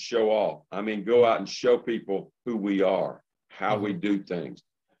go out and show off. I mean, go out and show people who we are, how we do things.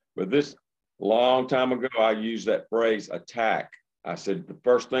 But this long time ago, I used that phrase, attack. I said, the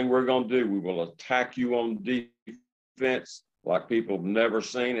first thing we're going to do, we will attack you on defense. defense like people have never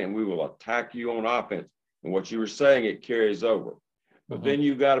seen, and we will attack you on offense. And what you were saying, it carries over. But then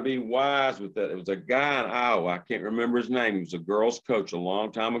you've got to be wise with that. There was a guy in Iowa, I can't remember his name. He was a girls' coach a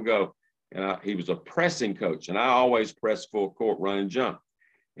long time ago, and he was a pressing coach. And I always press full court, run and jump.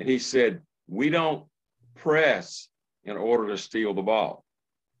 And he said, we don't press in order to steal the ball.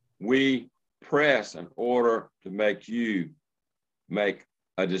 We press in order to make you make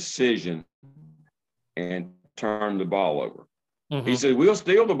a decision and turn the ball over. He said, we'll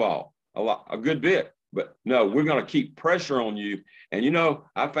steal the ball a good bit, but no, we're going to keep pressure on you. And, you know,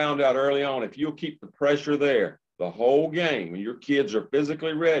 I found out early on, if you'll keep the pressure there the whole game, when your kids are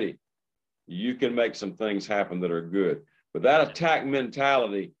physically ready, you can make some things happen that are good. But that attack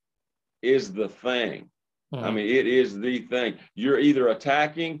mentality is the thing. I mean, it is the thing. You're either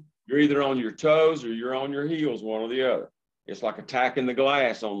attacking, you're either on your toes or you're on your heels, one or the other. It's like attacking the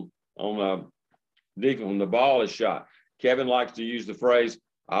glass on defense when the ball is shot. Kevin likes to use the phrase,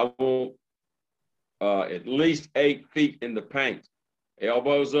 I want at least 8 feet in the paint,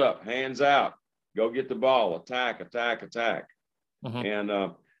 elbows up, hands out, go get the ball, attack, attack, attack.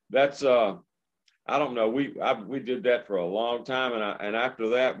 And that's, I don't know, we did that for a long time. And after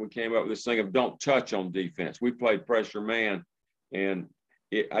that, we came up with this thing of don't touch on defense. We played pressure man. And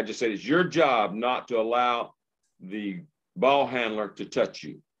I just said, it's your job not to allow the ball handler to touch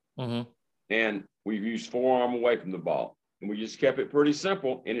you. And we used forearm away from the ball. And we just kept it pretty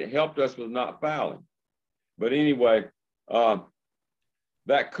simple, and it helped us with not fouling. But anyway,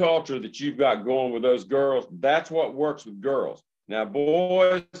 that culture that you've got going with those girls, that's what works with girls. Now,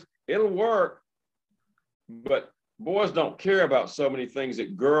 boys, it'll work, but boys don't care about so many things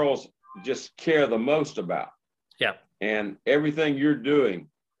that girls just care the most about. Yeah. And everything you're doing,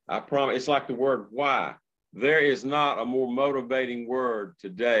 I promise, it's like the word why. There is not a more motivating word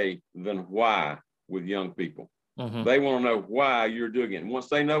today than why with young people. They want to know why you're doing it. And once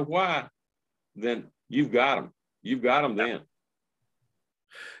they know why, then you've got them. You've got them then.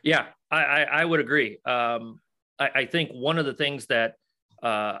 Yeah, I would agree. I think one of the things that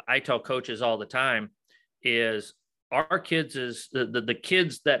I tell coaches all the time is our kids is the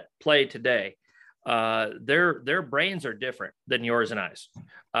kids that play today, their brains are different than yours and I's.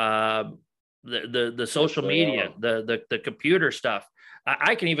 The social media, the computer stuff.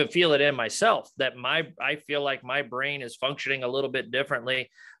 I can even feel it in myself that I feel like my brain is functioning a little bit differently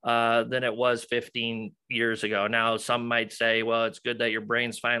than it was 15 years ago. Now, some might say, well, it's good that your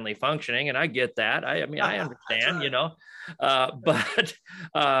brain's finally functioning. And I get that. I mean, I understand, right. You know, but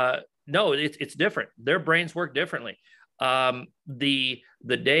no, it's different. Their brains work differently. The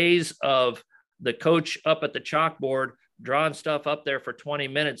days of the coach up at the chalkboard drawing stuff up there for 20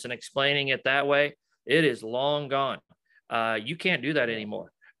 minutes and explaining it that way, it is long gone. You can't do that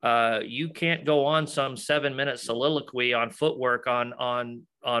anymore. You can't go on some 7-minute soliloquy on footwork, on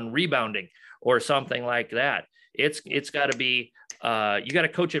rebounding or something like that. It's got to be, you got to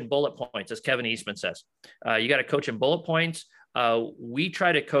coach in bullet points, as Kevin Eastman says. You got to coach in bullet points. We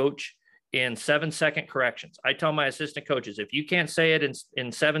try to coach in 7-second corrections. I tell my assistant coaches, if you can't say it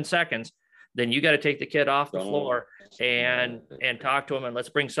in 7 seconds, then you got to take the kid off the floor and talk to him, and let's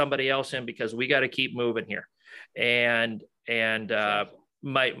bring somebody else in because we got to keep moving here. And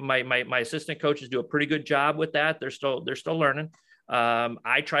my assistant coaches do a pretty good job with that. They're still learning.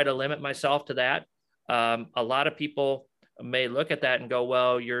 I try to limit myself to that. A lot of people may look at that and go,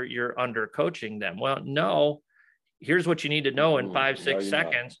 well, you're under coaching them. Well, no, here's what you need to know in 5-6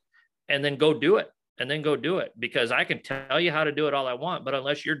 seconds, and then go do it. Because I can tell you how to do it all I want, but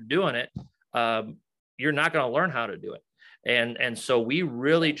unless you're doing it, you're not going to learn how to do it. And so we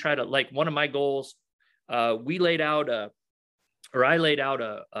really try to, like, one of my goals, I laid out a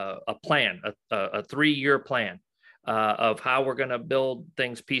plan, a 3-year plan of how we're going to build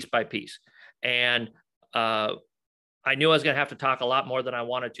things piece by piece. And I knew I was going to have to talk a lot more than I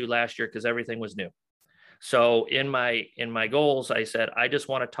wanted to last year because everything was new. So in my goals, I said, I just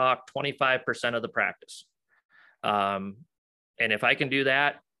want to talk 25% of the practice. And if I can do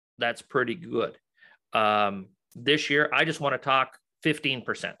that, that's pretty good. This year, I just want to talk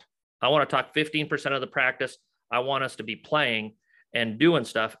 15%. I want to talk 15% of the practice. I want us to be playing and doing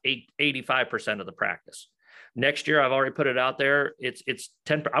stuff 85% of the practice. Next year, I've already put it out there. It's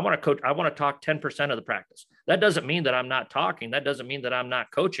 10. I want to talk 10% of the practice. That doesn't mean that I'm not talking. That doesn't mean that I'm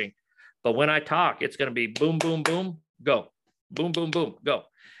not coaching. But when I talk, it's going to be boom, boom, boom, go. Boom, boom, boom, go.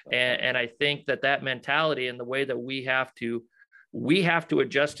 And I think that mentality and the way that we have to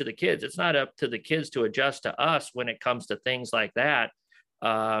adjust to the kids. It's not up to the kids to adjust to us when it comes to things like that.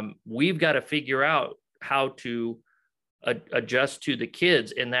 We've got to figure out how to adjust to the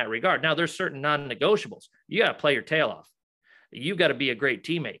kids in that regard. Now there's certain non-negotiables. You got to play your tail off. You've got to be a great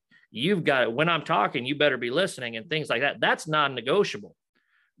teammate. You've got, when I'm talking, you better be listening and things like that. That's non-negotiable,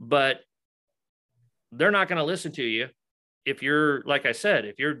 but they're not going to listen to you. If you're, like I said,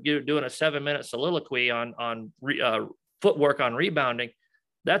 if you're doing a 7-minute soliloquy on footwork on rebounding,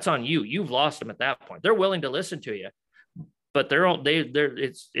 that's on you. You've lost them at that point. They're willing to listen to you, but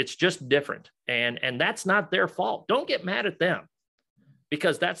it's just different. And that's not their fault. Don't get mad at them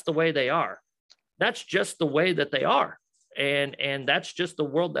because that's the way they are. That's just the way that they are. And that's just the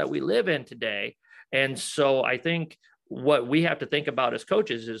world that we live in today. And so I think what we have to think about as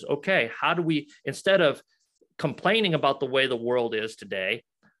coaches is, okay, how do we, instead of complaining about the way the world is today,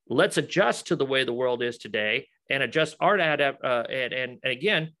 let's adjust to the way the world is today and adjust our and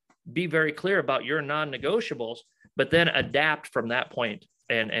again, be very clear about your non-negotiables, but then adapt from that point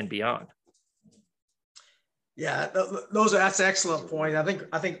and beyond. Yeah, that's an excellent point. I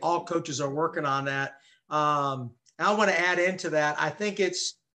think all coaches are working on that. I want to add into that. I think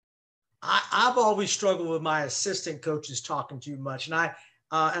I've always struggled with my assistant coaches talking too much. And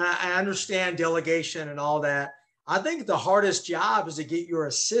I understand delegation and all that. I think the hardest job is to get your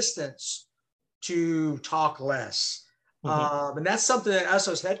assistants to talk less. Mm-hmm. And that's something that us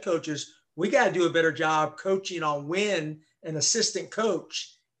as head coaches, we got to do a better job coaching on when an assistant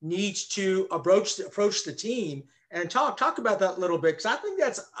coach needs to approach the team and talk about that a little bit. Because I think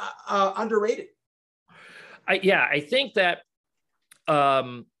that's underrated. I think that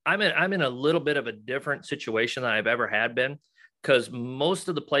I'm in a little bit of a different situation than I've ever had been, because most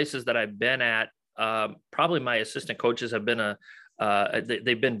of the places that I've been at, probably my assistant coaches have been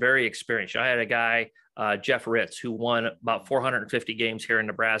they've been very experienced. I had a guy, Jeff Ritz, who won about 450 games here in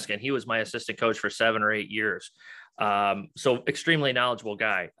Nebraska, and he was my assistant coach for 7 or 8 years. So extremely knowledgeable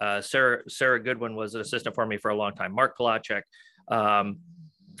guy. Sarah Goodwin was an assistant for me for a long time. Mark Polacek,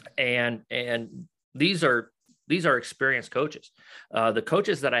 and these are experienced coaches. The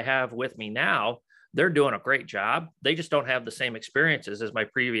coaches that I have with me now, they're doing a great job. They just don't have the same experiences as my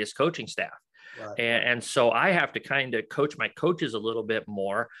previous coaching staff. Right. And so I have to kind of coach my coaches a little bit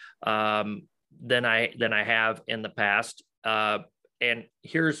more than I have in the past. And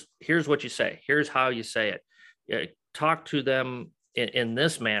here's what you say. Here's how you say it. Talk to them in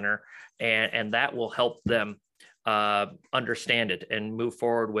this manner, and that will help them understand it and move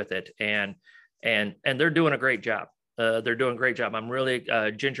forward with it. And they're doing a great job. They're doing a great job. I'm really,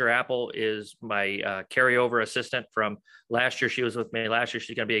 Ginger Apple is my carryover assistant from last year. She was with me last year.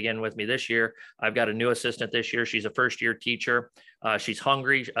 She's going to be again with me this year. I've got a new assistant this year. She's a first-year teacher. She's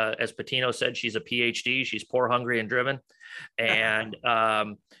hungry. As Patino said, she's a PhD. She's poor, hungry, and driven. And,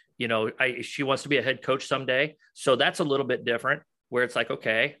 she wants to be a head coach someday. So that's a little bit different, where it's like,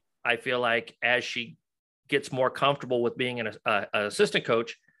 okay, I feel like as she gets more comfortable with being an assistant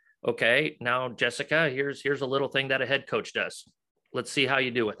coach, okay, now Jessica, here's a little thing that a head coach does. Let's see how you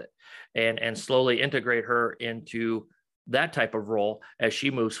do with it, and slowly integrate her into that type of role as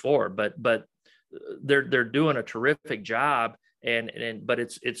she moves forward. But they're doing a terrific job, but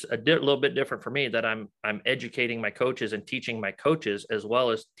it's a little bit different for me that I'm educating my coaches and teaching my coaches as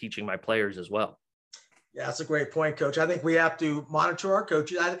well as teaching my players as well. Yeah, that's a great point, Coach. I think we have to monitor our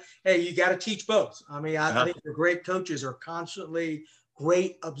coaches. You got to teach both. I mean, I think the great coaches are constantly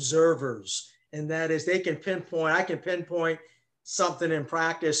great observers, and that is I can pinpoint something in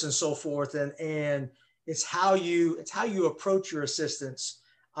practice and so forth. And it's how you approach your assistants,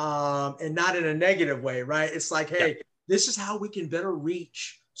 and not in a negative way, right? It's like, hey, this is how we can better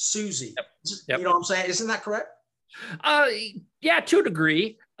reach Susie. Yep. You know what I'm saying? Isn't that correct? Yeah, to a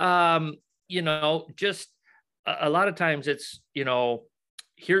degree. Just a lot of times it's,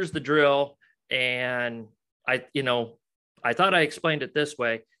 here's the drill, and I thought I explained it this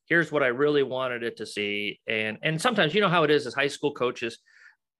way. Here's what I really wanted it to see. And sometimes, how it is as high school coaches.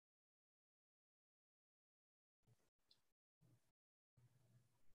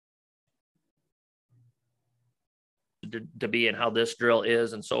 To be and how this drill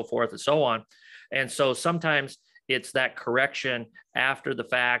is and so forth and so on. And so sometimes it's that correction after the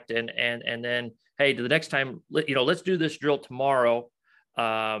fact. And then, hey, the next time, let's do this drill tomorrow.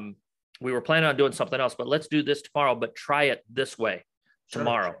 We were planning on doing something else, but let's do this tomorrow, but try it this way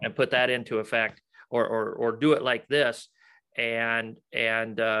tomorrow and put that into effect, or do it like this. And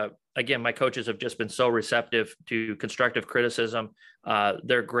again, my coaches have just been so receptive to constructive criticism.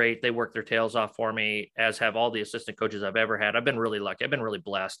 They're great. They work their tails off for me, as have all the assistant coaches I've ever had. I've been really lucky. I've been really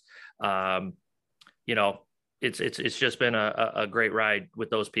blessed. It's just been a great ride with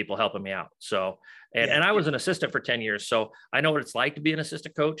those people helping me out. So, and I was an assistant for 10 years. So I know what it's like to be an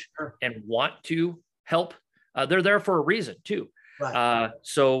assistant coach and want to help they're there for a reason too. Right.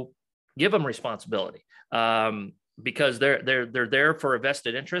 So give them responsibility, because they're there for a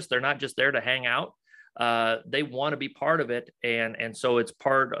vested interest. They're not just there to hang out. They want to be part of it. And so it's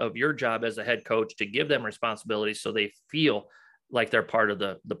part of your job as a head coach to give them responsibility so they feel like they're part of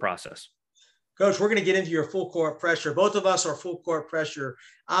the process. Coach, we're going to get into your full court pressure. Both of us are full court pressure.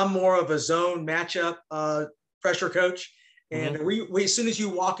 I'm more of a zone matchup pressure coach. And we as soon as you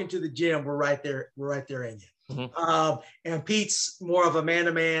walk into the gym, we're right there. We're right there in you. And Pete's more of a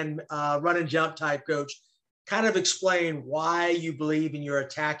man-to-man run and jump type coach. Kind of explain why you believe in your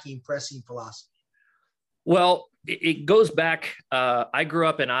attacking pressing philosophy. Well, it goes back. I grew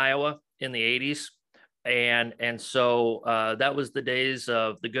up in Iowa in the 80s. And so that was the days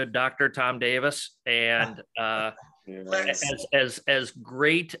of the good Dr. Tom Davis. And as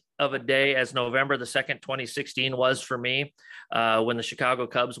great of a day as November the 2nd, 2016 was for me, when the Chicago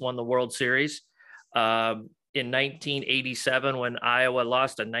Cubs won the World Series. In 1987, when Iowa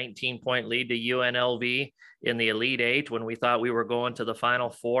lost a 19-point lead to UNLV in the Elite Eight, when we thought we were going to the Final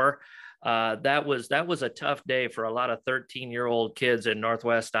Four. That was a tough day for a lot of 13-year-old kids in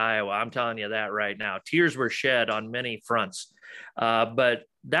Northwest Iowa. I'm telling you that right now. Tears were shed on many fronts. But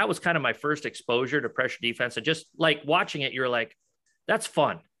that was kind of my first exposure to pressure defense. And just like watching it, you're like, that's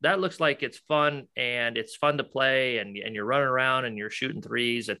fun. That looks like it's fun, and it's fun to play, and you're running around and you're shooting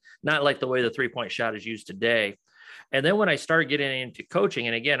threes, and not like the way the 3-point shot is used today. And then when I started getting into coaching,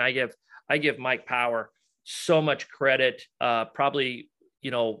 and again, I give Mike Power so much credit, probably,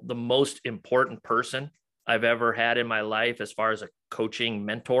 the most important person I've ever had in my life as far as a coaching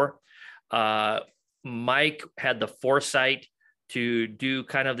mentor. Mike had the foresight to do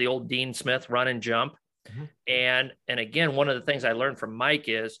kind of the old Dean Smith run and jump. And again, one of the things I learned from Mike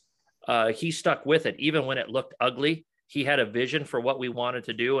is he stuck with it. Even when it looked ugly, he had a vision for what we wanted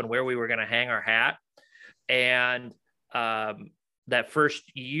to do and where we were going to hang our hat. And that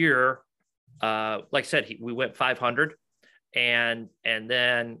first year, like I said, we went 500. And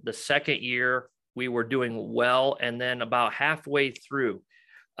then the second year we were doing well. And then about halfway through,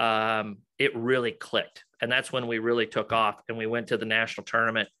 it really clicked. And that's when we really took off, and we went to the national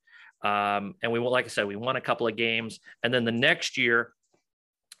tournament. And we, like I said, we won a couple of games. And then the next year,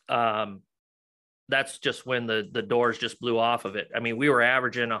 that's just when the doors just blew off of it. I mean, we were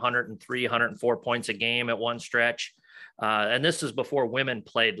averaging 103, 104 points a game at one stretch. And this is before women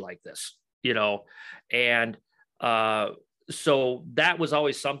played like this, and, so that was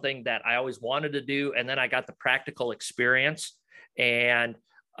always something that I always wanted to do. And then I got the practical experience. And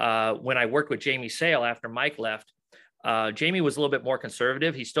when I worked with Jamie Sale after Mike left, Jamie was a little bit more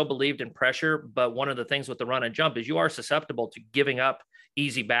conservative. He still believed in pressure, but one of the things with the run and jump is you are susceptible to giving up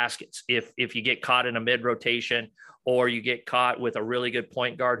easy baskets. If you get caught in a mid rotation, or you get caught with a really good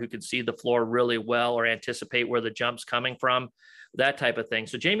point guard who can see the floor really well or anticipate where the jump's coming from, that type of thing.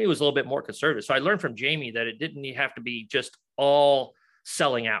 So Jamie was a little bit more conservative. So I learned from Jamie that it didn't have to be just all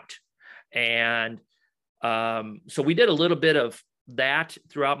selling out. And so we did a little bit of that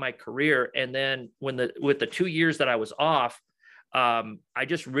throughout my career. And then with the 2 years that I was off, I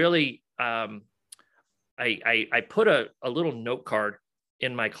just really, I put a little note card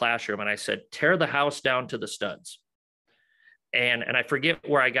in my classroom, and I said, tear the house down to the studs. And I forget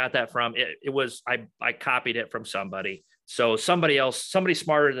where I got that from. It was, I copied it from somebody. So somebody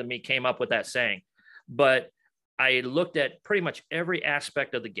smarter than me came up with that saying, but I looked at pretty much every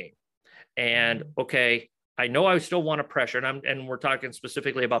aspect of the game, and okay, I know I still want to pressure, and we're talking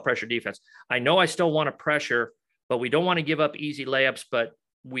specifically about pressure defense. I know I still want to pressure, but we don't want to give up easy layups, but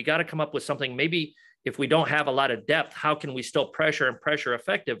we got to come up with something. Maybe if we don't have a lot of depth, how can we still pressure and pressure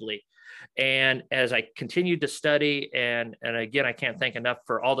effectively? And as I continued to study, and again, I can't thank enough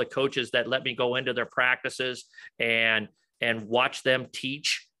for all the coaches that let me go into their practices and watch them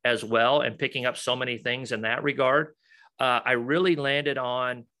teach as well, and picking up so many things in that regard. I really landed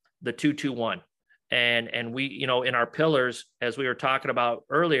on the 2-2-1. And we, in our pillars, as we were talking about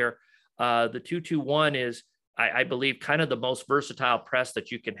earlier, the 2-2-1 is, I believe, kind of the most versatile press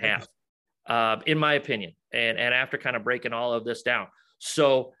that you can have, in my opinion, and after kind of breaking all of this down.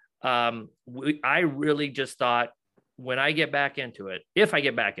 So I really just thought, when I get back into it, if I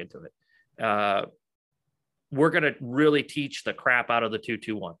get back into it, we're going to really teach the crap out of the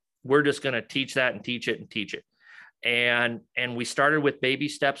 2-2-1. We're just going to teach that and teach it and teach it. And we started with baby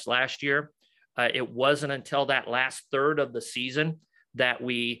steps last year. It wasn't until that last third of the season that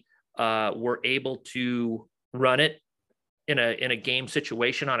we were able to run it in a game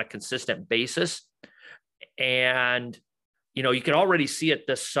situation on a consistent basis. And, you can already see it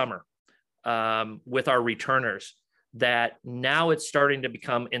this summer with our returners, that now it's starting to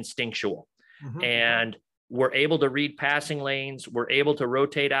become instinctual. And We're able to read passing lanes. We're able to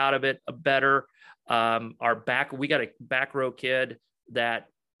rotate out of it better. We got a back row kid that,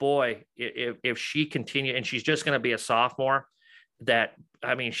 boy, if she continue, and she's just going to be a sophomore,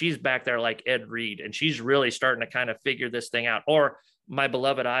 she's back there like Ed Reed, and she's really starting to kind of figure this thing out. Or my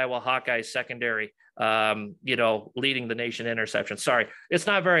beloved Iowa Hawkeyes secondary, leading the nation in interceptions. Sorry, it's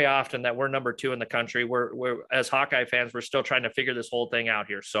not very often that we're number 2 in the country. We're as Hawkeye fans, we're still trying to figure this whole thing out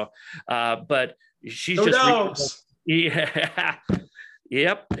here. So, but she's yeah.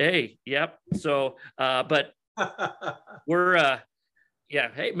 Yep. Hey, yep. So, but we're,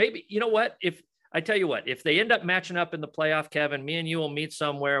 hey, maybe, you know what? If they end up matching up in the playoff, Kevin, me and you will meet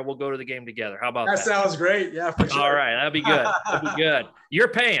somewhere. We'll go to the game together. How about that? That sounds great. Yeah, for sure. All right. That'd be good. That'd be good. You're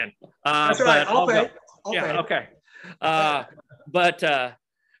paying. That's right. I'll pay. Okay.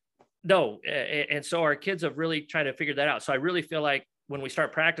 No. And so our kids have really tried to figure that out. So I really feel like when we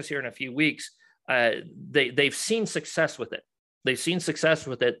start practice here in a few weeks, they've seen success with it. They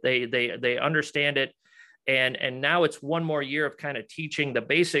understand it. And now it's one more year of kind of teaching the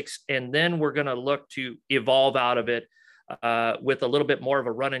basics. And then we're going to look to evolve out of it with a little bit more of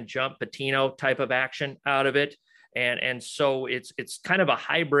a run and jump Patino type of action out of it. And so it's kind of a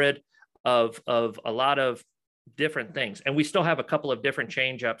hybrid of a lot of different things. And we still have a couple of different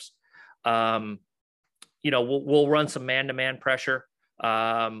change ups. We'll run some man-to-man pressure.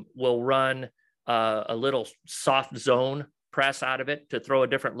 We'll run a little soft zone press out of it to throw a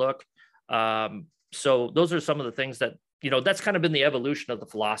different look. So those are some of the things that, that's kind of been the evolution of the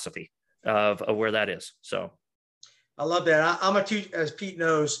philosophy of where that is. So I love that. I'm as Pete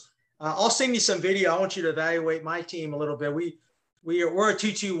knows, I'll send you some video. I want you to evaluate my team a little bit. We're a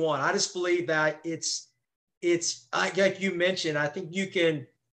 2-2-1. I just believe that it's like you mentioned, I think you can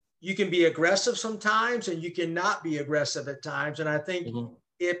be aggressive sometimes and you can not be aggressive at times. And I think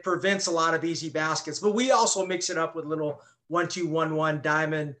it prevents a lot of easy baskets, but we also mix it up with little 1-2-1-1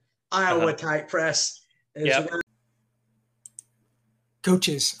 diamond Iowa type press.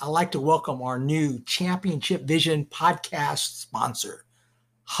 Coaches, I'd like to welcome our new Championship Vision podcast sponsor,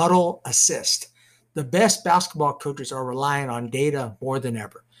 Huddle Assist. The best basketball coaches are relying on data more than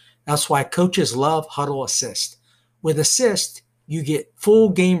ever. That's why coaches love Huddle Assist. With Assist, you get full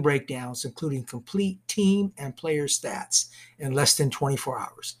game breakdowns, including complete team and player stats in less than 24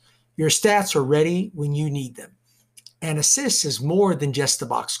 hours. Your stats are ready when you need them. And Assist is more than just the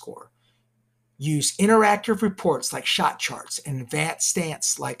box score. Use interactive reports like shot charts and advanced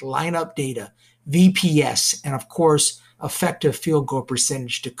stats like lineup data, VPS, and of course, effective field goal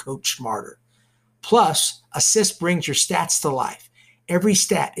percentage to coach smarter. Plus, Assist brings your stats to life. Every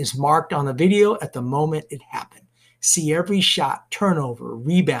stat is marked on the video at the moment it happened. See every shot, turnover,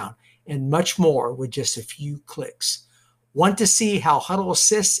 rebound, and much more with just a few clicks. Want to see how Huddle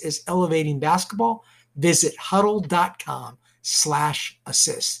Assist is elevating basketball? Visit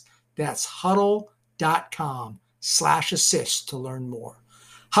huddle.com/assist. That's huddle.com/assist to learn more.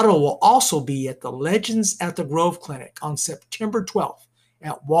 Huddle will also be at the Legends at the Grove Clinic on September 12th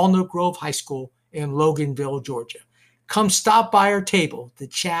at Walnut Grove High School in Loganville, Georgia. Come stop by our table to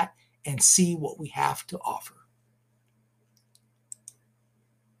chat and see what we have to offer.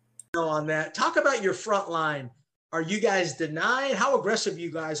 On that, talk about your front line. Are you guys denying? How aggressive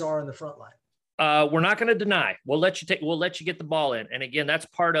you guys are in the front line? We're not going to deny. We'll let you get the ball in. And again, that's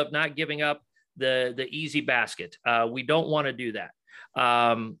part of not giving up the easy basket. We don't want to do that.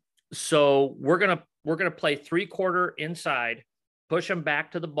 So we're going to play 3-quarter inside, push them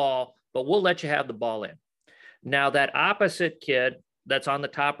back to the ball, but we'll let you have the ball in. Now that opposite kid that's on the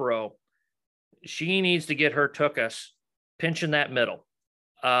top row, she needs to get her tookus pinching that middle.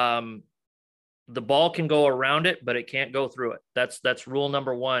 The ball can go around it, but it can't go through it. That's rule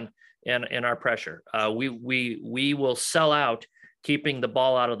number 1 in our pressure. We will sell out keeping the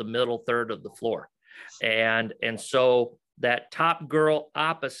ball out of the middle third of the floor. And so that top girl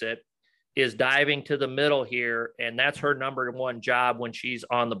opposite is diving to the middle here, and that's her number 1 job when she's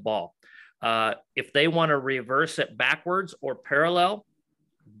on the ball. If they want to reverse it backwards or parallel,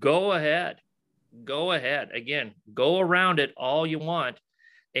 go ahead. Again, go around it all you want.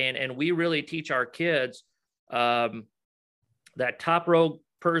 And we really teach our kids that top row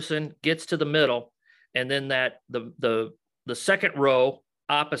person gets to the middle, and then that the second row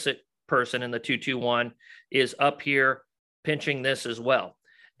opposite person in the 2-2-1 is up here pinching this as well.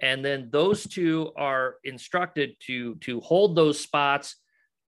 And then those two are instructed to hold those spots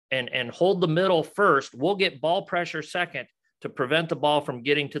and hold the middle first. We'll get ball pressure second to prevent the ball from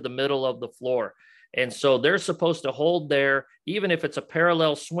getting to the middle of the floor. And so they're supposed to hold there, even if it's a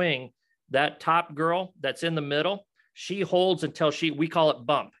parallel swing. That top girl that's in the middle, she holds until we call it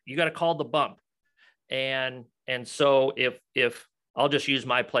bump. You got to call the bump. And so if I'll just use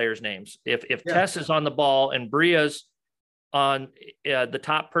my players' names. If Tess is on the ball and Bria's on the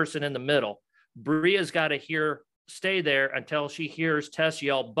top person in the middle, Bria's got to stay there until she hears Tess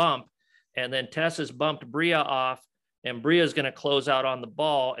yell bump, and then Tess has bumped Bria off, and Bria's going to close out on the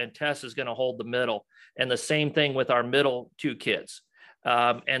ball, and Tess is going to hold the middle. And the same thing with our middle two kids.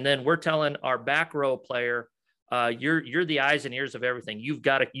 And then we're telling our back row player, you're the eyes and ears of everything. You've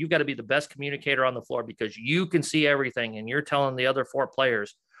got to be the best communicator on the floor because you can see everything, and you're telling the other four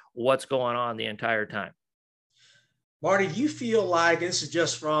players what's going on the entire time. Marty, do you feel like, and this is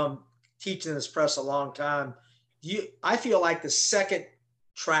just from teaching this press a long time, I feel like the second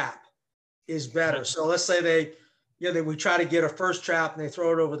trap is better. So let's say we try to get a first trap and they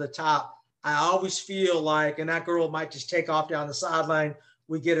throw it over the top. I always feel like, and that girl might just take off down the sideline,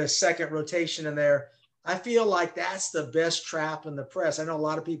 we get a second rotation in there. I feel like that's the best trap in the press. I know a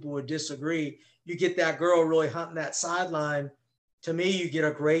lot of people would disagree. You get that girl really hunting that sideline. To me, you get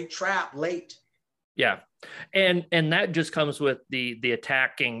a great trap late. Yeah. And that just comes with the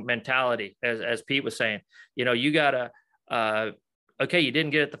attacking mentality, as Pete was saying. You gotta, okay, you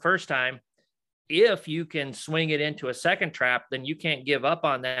didn't get it the first time. If you can swing it into a second trap, then you can't give up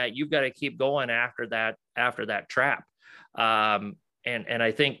on that. You've got to keep going after that trap. And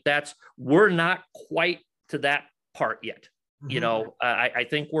I think we're not quite to that part yet. Mm-hmm. I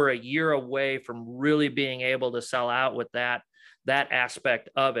think we're a year away from really being able to sell out with that aspect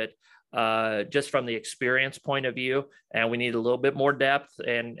of it, just from the experience point of view. And we need a little bit more depth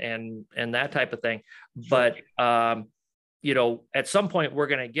and that type of thing. Sure. But, at some point we're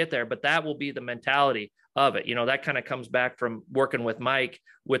going to get there, but that will be the mentality of it. That kind of comes back from working with Mike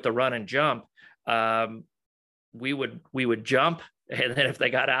with the run and jump. We would jump, and then if they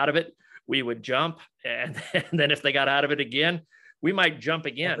got out of it, we would jump. And then if they got out of it again, we might jump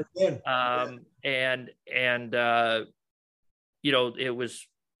again. It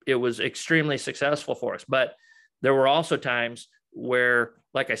was extremely successful for us, but there were also times where,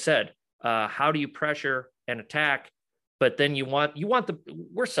 like I said, how do you pressure and attack? But then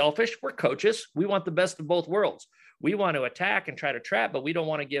we're selfish. We're coaches. We want the best of both worlds. We want to attack and try to trap, but we don't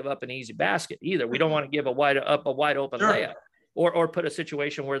want to give up an easy basket either. We don't want to give a wide open sure. layup or put a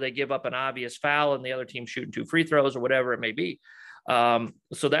situation where they give up an obvious foul and the other team shooting 2 free throws or whatever it may be.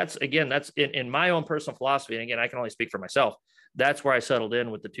 So that's in my own personal philosophy. And again, I can only speak for myself. That's where I settled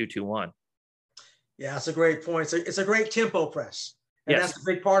in with the 2-2-1. Yeah, that's a great point. It's a great tempo press. And yes. That's a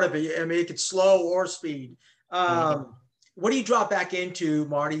big part of it. I mean, it could slow or speed. Mm-hmm. What do you drop back into,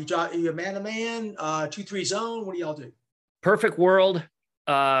 Marty? You a man-to-man, 2-3 zone? What do y'all do? Perfect world,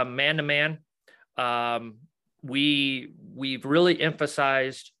 man-to-man. We've really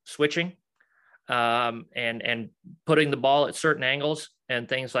emphasized switching and putting the ball at certain angles and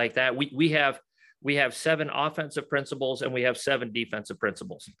things like that. We have 7 offensive principles and we have 7 defensive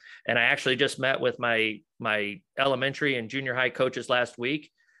principles. And I actually just met with my elementary and junior high coaches last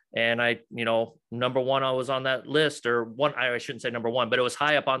week. And number one, I was on that list, or one, I shouldn't say number one, but it was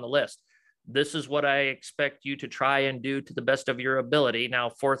high up on the list. This is what I expect you to try and do to the best of your ability. Now,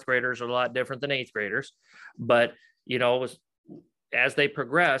 4th graders are a lot different than 8th graders, but as they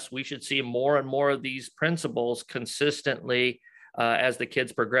progress, we should see more and more of these principles consistently as the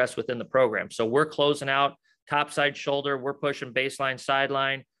kids progress within the program. So we're closing out topside shoulder. We're pushing baseline,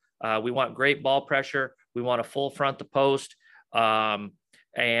 sideline. We want great ball pressure. We want a full front to post.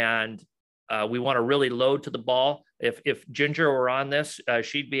 And we want to really load to the ball. If Ginger were on this,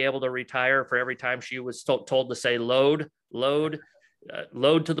 she'd be able to retire for every time she was told to say load to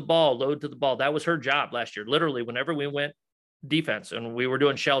the ball, load to the ball. That was her job last year. Literally, whenever we went defense and we were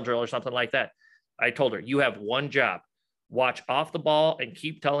doing shell drill or something like that, I told her, you have one job: watch off the ball and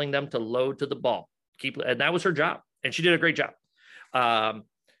keep telling them to load to the ball. And that was her job, and she did a great job.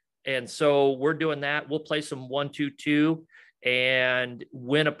 And so we're doing that. We'll play some 1-2-2. And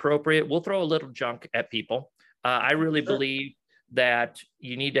when appropriate, we'll throw a little junk at people. I really believe that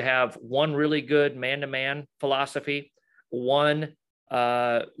you need to have one really good man-to-man philosophy, one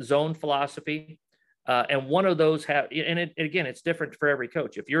zone philosophy, and one of those again, it's different for every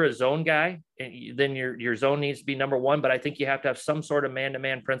coach. If you're a zone guy, then your zone needs to be number one, but I think you have to have some sort of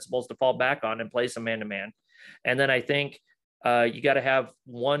man-to-man principles to fall back on and play some man-to-man. And then I think you got to have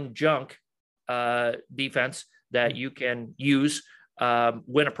one junk defense that you can use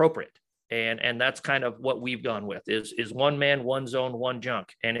when appropriate. And that's kind of what we've gone with is one man, one zone, one junk.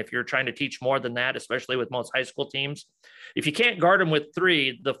 And if you're trying to teach more than that, especially with most high school teams, if you can't guard them with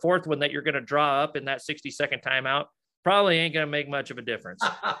 3, the 4th one that you're going to draw up in that 60-second timeout probably ain't going to make much of a difference.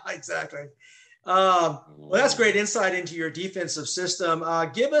 Exactly. Well, that's great insight into your defensive system.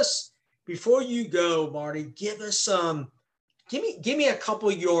 Give us before you go, Marty, give me a couple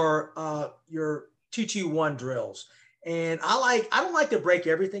of your 2-2-1 drills. And I don't like to break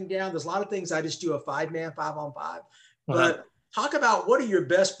everything down. There's a lot of things I just do a 5-man 5-on-5, but talk about what are your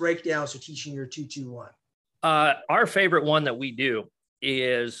best breakdowns for teaching your 2-2-1. Our favorite one that we do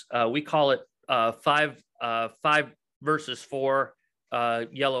is we call it 5 versus 4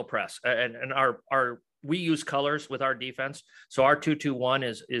 yellow press, and we use colors with our defense. So our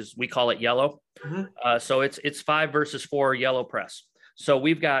 2-2-1 is we call it yellow. Mm-hmm. So it's 5 versus 4 yellow press. So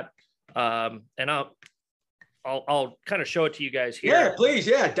we've got and I'll kind of show it to you guys here. Yeah, please.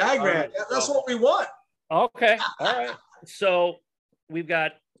 Yeah, diagram. That's what we want. Okay. All right. So we've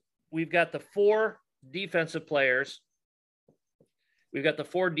got the 4 defensive players. We've got the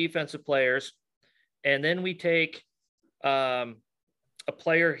 4 defensive players, and then we take a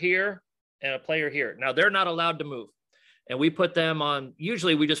player here and a player here. Now they're not allowed to move, and we put them on.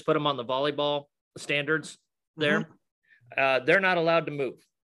 Usually, we just put them on the volleyball standards there. Mm-hmm. They're not allowed to move.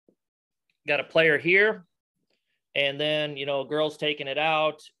 Got a player here, and then girls taking it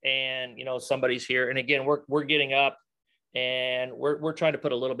out, and somebody's here. And again, we're getting up, and we're trying to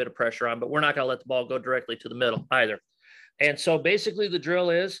put a little bit of pressure on, but we're not going to let the ball go directly to the middle either. And so basically, the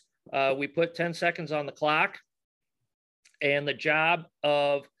drill is we put 10 seconds on the clock, and the job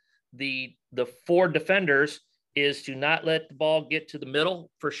of the 4 defenders is to not let the ball get to the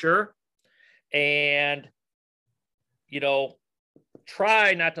middle for sure, and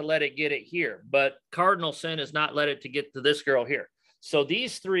try not to let it get it here. But cardinal sin is not let it to get to this girl here. So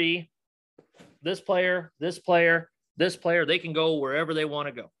these 3, this player, this player, this player, they can go wherever they want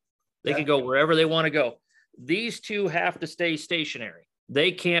to go. They can go wherever they want to go. These 2 have to stay stationary.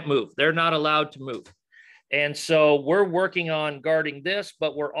 They can't move. They're not allowed to move. And so we're working on guarding this,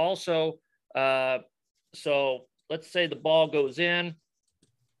 but we're also, so let's say the ball goes in,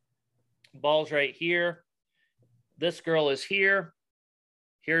 ball's right here. This girl is here.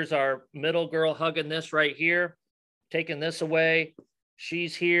 Here's our middle girl hugging this right here, taking this away.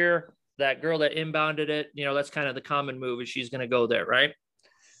 She's here. That girl that inbounded it, that's kind of the common move, is she's going to go there, right?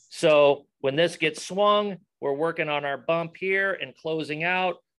 So when this gets swung, we're working on our bump here and closing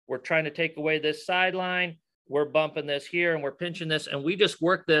out. We're trying to take away this sideline. We're bumping this here, and we're pinching this, and we just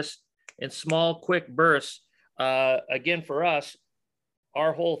work this in small, quick bursts. Again, for us,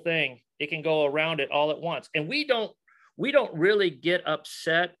 our whole thing, it can go around it all at once. And we don't really get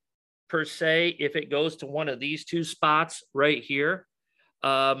upset per se if it goes to one of these 2 spots right here.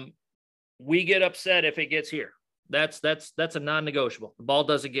 We get upset if it gets here. That's a non-negotiable. The ball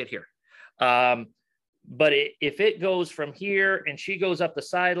doesn't get here. But if it goes from here and she goes up the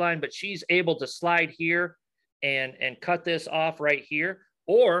sideline, but she's able to slide here and cut this off right here,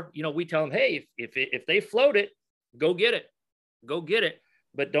 or we tell them, hey, if they float it, go get it.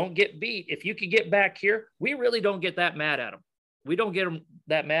 But don't get beat. If you can get back here, we really don't get that mad at them. We don't get them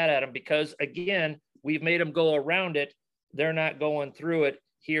that mad at them because, again, we've made them go around it. They're not going through it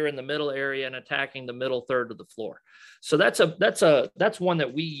here in the middle area and attacking the middle third of the floor. So that's one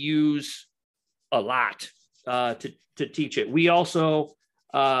that we use a lot to teach it. We also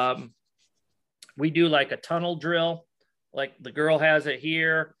we do like a tunnel drill, like the girl has it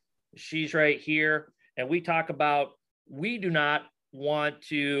here, she's right here, and we talk about we do not want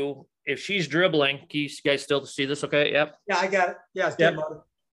to, if she's dribbling, can you guys still see this? Okay. Yep. Yeah, I got it. Yeah. It's good, Marty.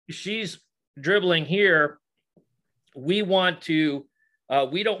 She's dribbling here. We want to,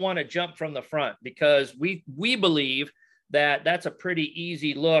 we don't want to jump from the front because we believe that that's a pretty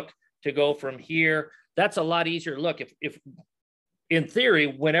easy look to go from here. That's a lot easier to look. If in theory,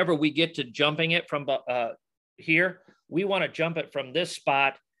 whenever we get to jumping it from here, we want to jump it from this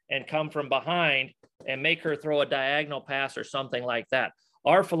spot and come from behind and make her throw a diagonal pass or something like that.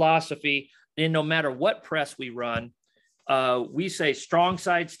 Our philosophy, and no matter what press we run, we say strong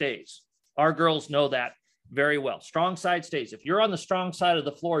side stays. Our girls know that very well. Strong side stays. If you're on the strong side of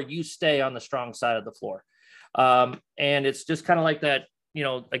the floor, you stay on the strong side of the floor. And it's just kind of like that,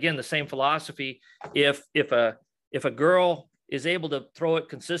 again, the same philosophy. If a girl is able to throw it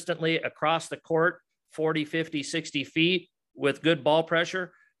consistently across the court, 40, 50, 60 feet with good ball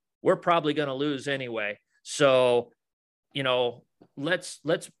pressure, we're probably going to lose anyway. So, let's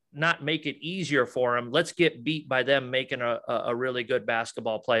not make it easier for them. Let's get beat by them making a really good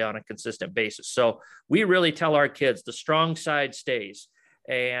basketball play on a consistent basis. So we really tell our kids the strong side stays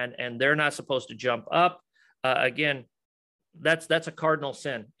and they're not supposed to jump up. Again, that's a cardinal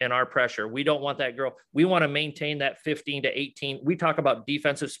sin in our pressure. We don't want that girl. We want to maintain that 15 to 18. We talk about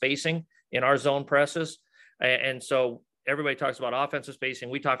defensive spacing in our zone presses. And so everybody talks about offensive spacing.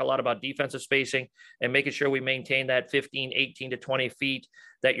 We talk a lot about defensive spacing and making sure we maintain that 15, 18 to 20 feet,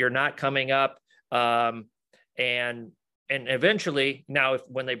 that you're not coming up. And eventually now,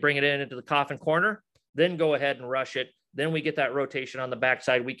 when they bring it into the coffin corner, then go ahead and rush it. Then we get that rotation on the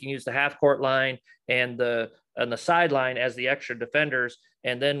backside. We can use the half court line and the sideline as the extra defenders.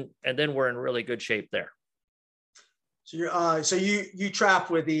 And then we're in really good shape there. So you trap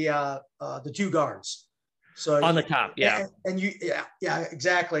with the two guards. So on the top. Yeah. And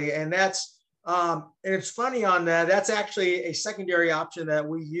exactly. And that's, and it's funny on that. That's actually a secondary option that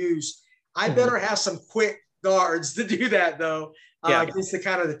we use. I better have some quick guards to do that though. Against the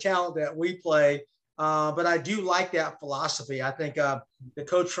kind of the talent that we play. But I do like that philosophy. I think the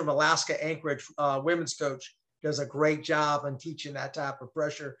coach from Alaska Anchorage, women's coach, does a great job in teaching that type of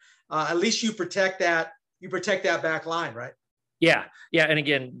pressure. At least you protect that back line, right? Yeah. Yeah. And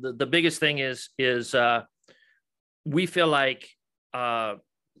again, the biggest thing is we feel like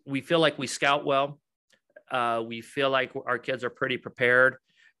we scout well. We feel like our kids are pretty prepared.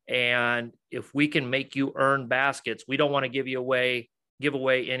 And if we can make you earn baskets, we don't want to give away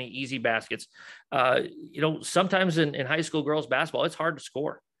any easy baskets. Sometimes in high school girls basketball, it's hard to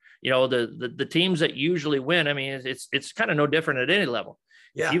score. The teams that usually win, I mean, it's kind of no different at any level.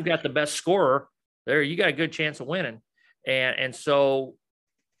 Yeah. If you've got the best scorer there, you got a good chance of winning. And so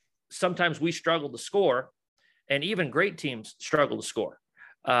sometimes we struggle to score, and even great teams struggle to score.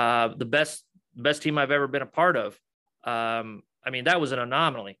 The best team I've ever been a part of, that was an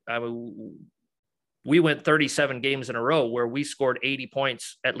anomaly. We went 37 games in a row where we scored 80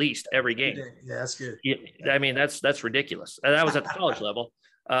 points at least every game. Yeah, that's good. I mean, that's ridiculous. And that was at the college level.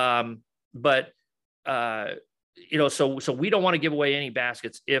 So we don't want to give away any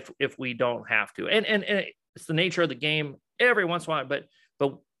baskets if we don't have to. And it's the nature of the game every once in a while, but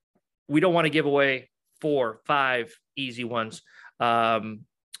we don't want to give away 4, 5 easy ones. Again,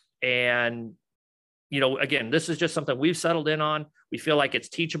 this is just something we've settled in on. We feel like it's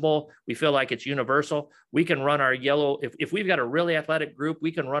teachable. We feel like it's universal. We can run our yellow. If we've got a really athletic group,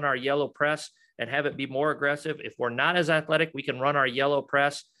 we can run our yellow press and have it be more aggressive. If we're not as athletic, we can run our yellow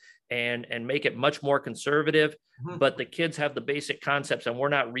press and make it much more conservative. Mm-hmm. But the kids have the basic concepts, and we're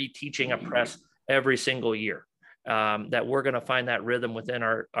not reteaching a press every single year. That we're going to find that rhythm within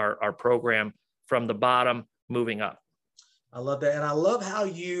our program from the bottom moving up. I love that. And I love how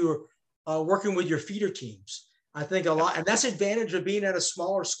you're working with your feeder teams. I think a lot, and that's advantage of being at a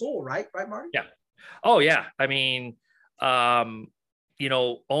smaller school, right? Right, Marty? Yeah. Oh yeah. I mean,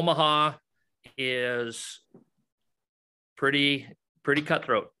 Omaha is pretty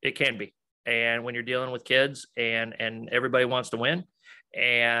cutthroat. It can be. And when you're dealing with kids and everybody wants to win,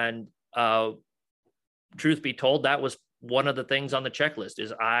 and truth be told, that was one of the things on the checklist.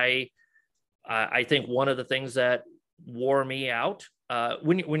 Is I think one of the things that wore me out,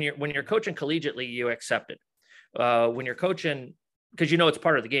 when you're coaching collegiately, you accept it. When you're coaching, because it's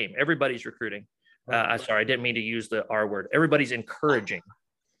part of the game. Everybody's recruiting. Sorry, I didn't mean to use the R word. Everybody's encouraging.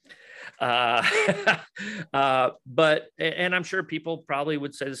 But I'm sure people probably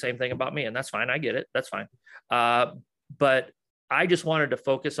would say the same thing about me, and that's fine. I get it. That's fine. But I just wanted to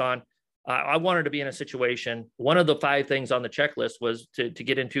focus on, I wanted to be in a situation. One of the 5 things on the checklist was to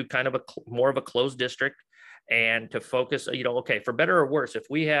get into kind of more of a closed district, and to focus, okay, for better or worse, if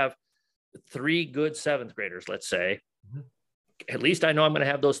we have 3 good 7th graders, let's say, mm-hmm. At least I know I'm going to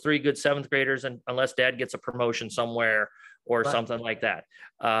have those 3 good 7th graders, and unless dad gets a promotion somewhere or right. Something like that.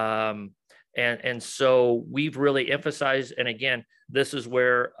 And so we've really emphasized, and again, this is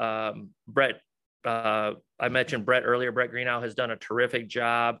where Brett, I mentioned Brett earlier. Brett Greenow has done a terrific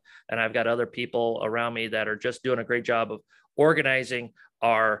job, and I've got other people around me that are just doing a great job of organizing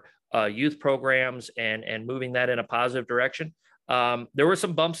our youth programs and moving that in a positive direction. There were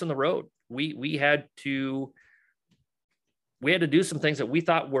some bumps in the road. We had to do some things that we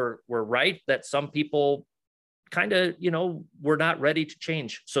thought were right, that some people kind of, were not ready to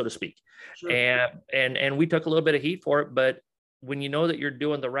change, so to speak. Sure. And we took a little bit of heat for it, but when you know that you're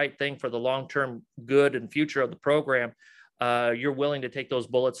doing the right thing for the long-term good and future of the program, you're willing to take those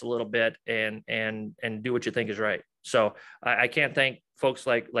bullets a little bit and do what you think is right. So I can't thank folks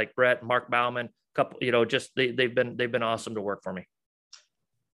like Brett, Mark Bauman, couple, they've been awesome to work for me.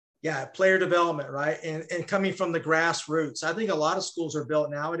 Yeah. Player development, right. And coming from the grassroots, I think a lot of schools are built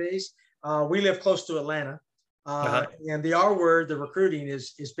nowadays. We live close to Atlanta, and the R word, the recruiting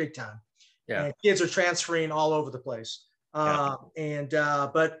is big time. Yeah. And kids are transferring all over the place. But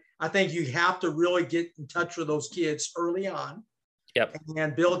I think you have to really get in touch with those kids early on. Yep.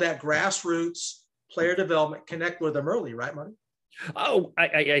 And build that grassroots player development, connect with them early, right, Marty? Oh,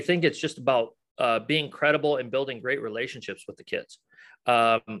 I think it's just about being credible and building great relationships with the kids.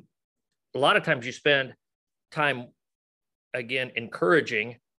 A lot of times you spend time, again,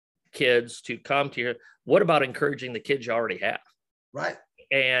 encouraging kids to come to you. What about encouraging the kids you already have? Right.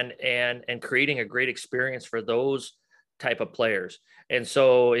 And creating a great experience for those type of players. And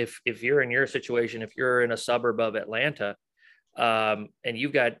so if you're in your situation, if you're in a suburb of Atlanta, and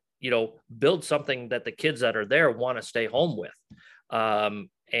you've got, build something that the kids that are there want to stay home with.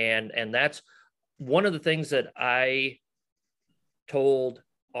 And that's one of the things that I told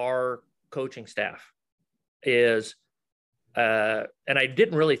our coaching staff is, and I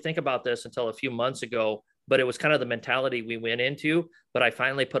didn't really think about this until a few months ago, but it was kind of the mentality we went into, but I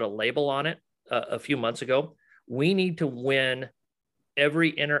finally put a label on it a few months ago. We need to win every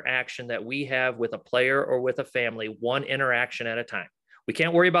interaction that we have with a player or with a family, one interaction at a time. We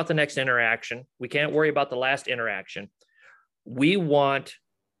can't worry about the next interaction. We can't worry about the last interaction. We want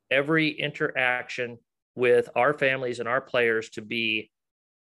every interaction with our families and our players to be,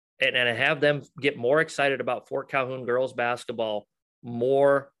 and have them get more excited about Fort Calhoun girls basketball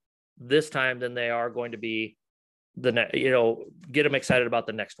more this time than they are going to be get them excited about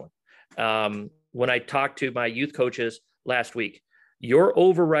the next one. When I talked to my youth coaches last week, your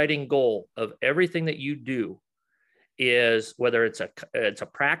overriding goal of everything that you do is, whether it's a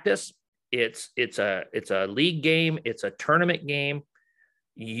practice, it's a league game, it's a tournament game,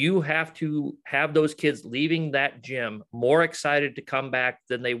 you have to have those kids leaving that gym more excited to come back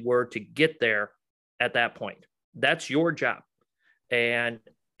than they were to get there at that point. That's your job. And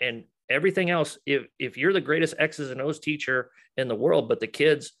everything else, if you're the greatest X's and O's teacher in the world, but the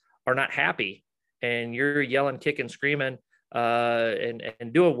kids are not happy and you're yelling, kicking, screaming,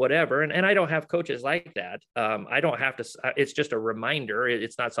 and doing whatever. And I don't have coaches like that. I don't have to, it's just a reminder.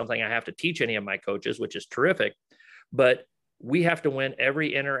 It's not something I have to teach any of my coaches, which is terrific, but we have to win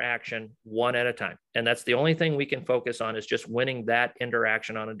every interaction one at a time. And that's the only thing we can focus on, is just winning that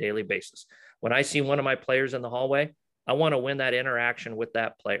interaction on a daily basis. When I see one of my players in the hallway, I want to win that interaction with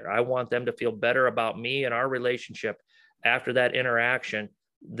that player. I want them to feel better about me and our relationship after that interaction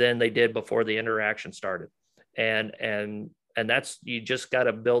than they did before the interaction started. And that's, you just got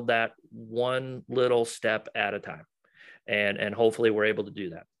to build that one little step at a time. And hopefully we're able to do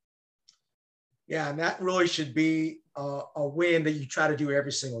that. Yeah, and that really should be a win that you try to do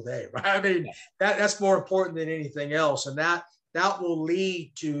every single day, right? I mean, that's more important than anything else. And that will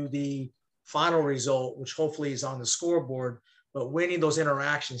lead to the final result, which hopefully is on the scoreboard. But winning those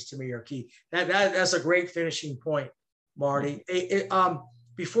interactions, to me, are key. That's a great finishing point, Marty.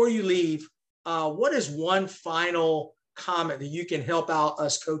 Before you leave, what is one final comment that you can help out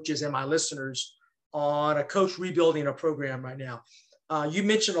us coaches and my listeners on a coach rebuilding a program right now? You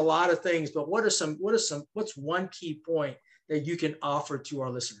mentioned a lot of things, but what's one key point that you can offer to our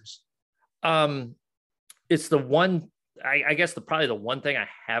listeners? It's the one, I guess probably the one thing I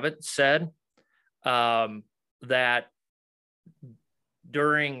haven't said, that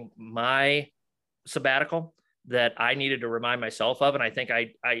during my sabbatical that I needed to remind myself of. And I think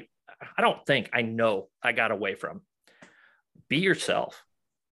I know I got away from. Be yourself.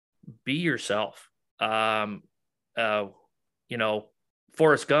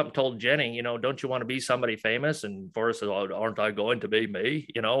 Forrest Gump told Jenny, don't you want to be somebody famous? And Forrest said, oh, aren't I going to be me?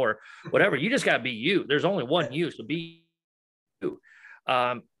 Or whatever. You just got to be you. There's only one you, so be you.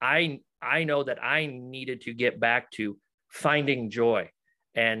 I know that I needed to get back to finding joy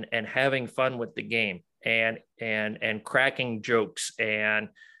and having fun with the game and cracking jokes. And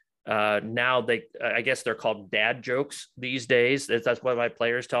now I guess they're called dad jokes these days. That's what my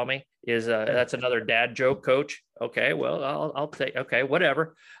players tell me is that's another dad joke, coach. Okay, well, I'll take, okay,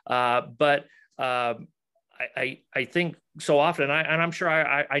 whatever. But I think so often, and I'm sure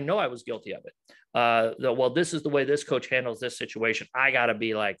I know I was guilty of it. Well, this is the way this coach handles this situation. I got to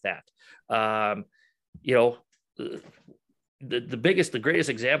be like that. The greatest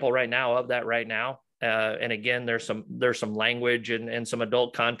example right now of that right now. And again, there's some language and some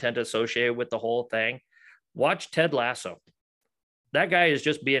adult content associated with the whole thing. Watch Ted Lasso. That guy is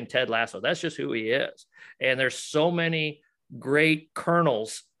just being Ted Lasso. That's just who he is. And there's so many great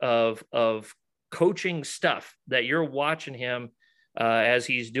kernels of coaching stuff that you're watching him as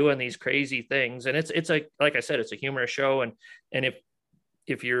he's doing these crazy things. And it's like I said, it's a humorous show. And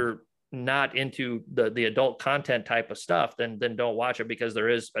if you're not into the adult content type of stuff, then don't watch it, because there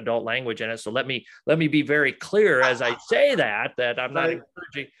is adult language in it. So let me be very clear as I say that I'm not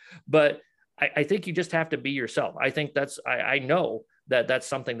encouraging, but I think you just have to be yourself. I think I know that that's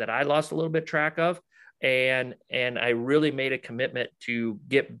something that I lost a little bit track of. And I really made a commitment to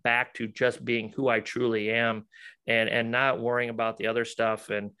get back to just being who I truly am, and not worrying about the other stuff.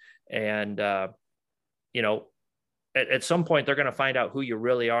 And you know, at some point they're going to find out who you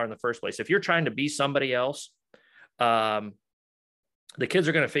really are in the first place. If you're trying to be somebody else, the kids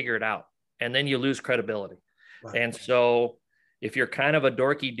are going to figure it out, and then you lose credibility. Right. And so if you're kind of a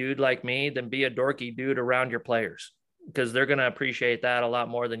dorky dude like me, then be a dorky dude around your players, because they're going to appreciate that a lot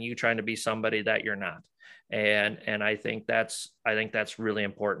more than you trying to be somebody that you're not. And I think that's really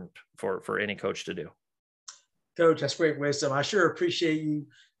important for any coach to do. Coach, that's great wisdom. I sure appreciate you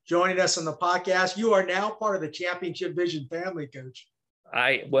joining us on the podcast. You are now part of the Championship Vision family, Coach.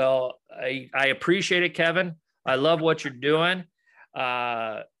 I appreciate it, Kevin. I love what you're doing.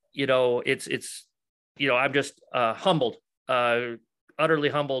 You know, it's I'm just humbled, utterly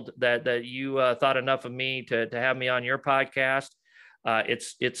humbled that you thought enough of me to have me on your podcast.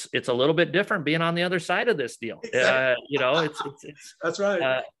 It's a little bit different being on the other side of this deal. Exactly. It's that's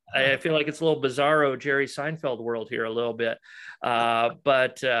right. I feel like it's a little bizarro Jerry Seinfeld world here a little bit.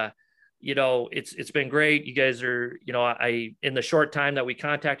 But it's been great. You guys are, in the short time that we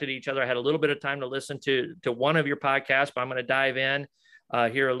contacted each other, I had a little bit of time to listen to one of your podcasts, but I'm going to dive in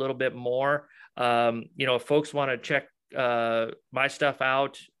here a little bit more. If folks want to check my stuff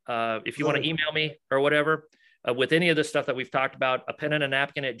out, if you want to email me or whatever, with any of the stuff that we've talked about, a pen and a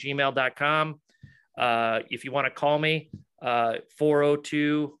napkin at gmail.com. If you want to call me,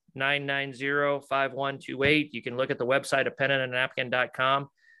 402-990-5128. You can look at the website at penandandanapkin.com.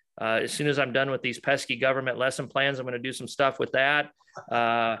 As soon as I'm done with these pesky government lesson plans, I'm going to do some stuff with that,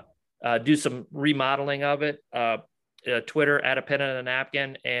 do some remodeling of it, Twitter at a pen and a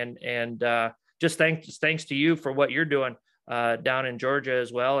napkin. And just thanks to you for what you're doing down in Georgia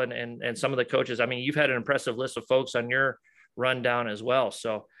as well. And some of the coaches, I mean, you've had an impressive list of folks on your rundown as well.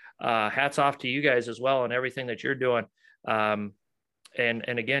 So hats off to you guys as well and everything that you're doing. And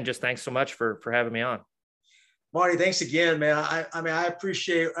again, just thanks so much for having me on. Marty, thanks again, man. I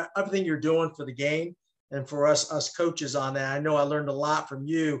appreciate everything you're doing for the game and for us coaches on that. I know I learned a lot from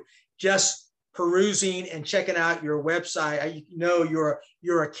you just perusing and checking out your website.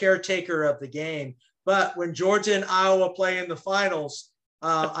 You're a caretaker of the game, but when Georgia and Iowa play in the finals,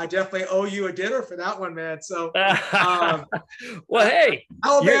 I definitely owe you a dinner for that one, man. So, well, hey,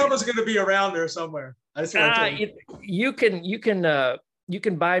 Alabama's going to be around there somewhere. I just want to tell you. You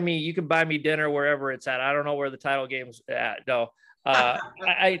can buy me dinner wherever it's at. I don't know where the title game's at. No,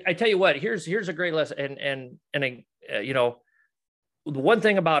 I tell you what. Here's a great lesson. And the one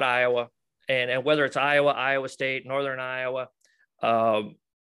thing about Iowa, and whether it's Iowa State, Northern Iowa,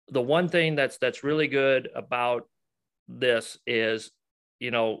 the one thing that's really good about this is,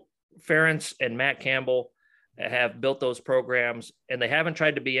 Ferentz and Matt Campbell have built those programs, and they haven't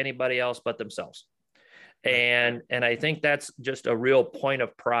tried to be anybody else but themselves. And I think that's just a real point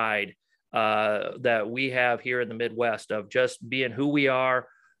of pride that we have here in the Midwest, of just being who we are.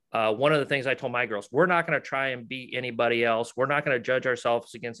 One of the things I told my girls, we're not going to try and be anybody else. We're not going to judge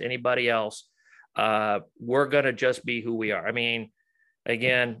ourselves against anybody else. We're going to just be who we are. I mean,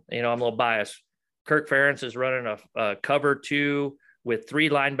 again, I'm a little biased. Kirk Ferentz is running a cover 2 with 3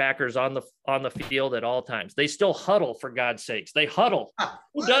 linebackers on the field at all times. They still huddle, for God's sakes. They huddle.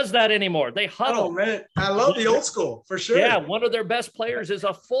 Who does that anymore? They huddle. Oh, man. I love the old school, for sure. Yeah, one of their best players is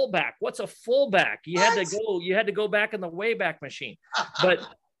a fullback. What's a fullback? You had to go back in the Wayback Machine. But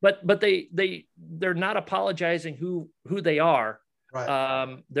they're not apologizing who they are.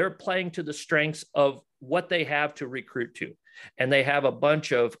 Right. They're playing to the strengths of what they have to recruit to. And they have a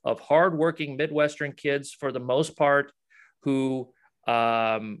bunch of hardworking Midwestern kids, for the most part, who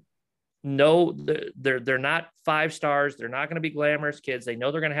know they're not 5 stars. They're not going to be glamorous kids. They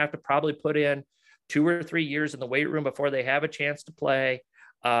know they're going to have to probably put in 2 or 3 years in the weight room before they have a chance to play.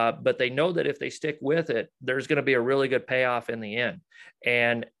 But they know that if they stick with it, there's going to be a really good payoff in the end.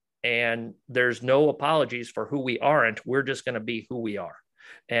 And there's no apologies for who we aren't. We're just going to be who we are.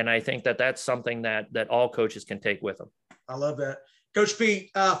 And I think that that's something that all coaches can take with them. I love that. Coach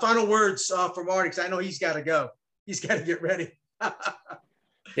Pete, final words for Marty, because I know he's got to go. He's got to get ready.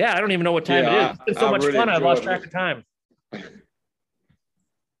 Yeah, I don't even know what time it is. It's been so much fun. I lost track of time.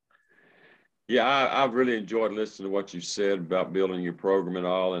 Yeah, I've really enjoyed listening to what you said about building your program and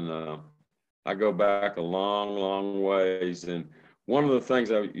all. And I go back a long, long ways. And one of the things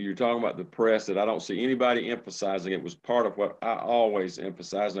that you're talking about, the press, that I don't see anybody emphasizing, it was part of what I always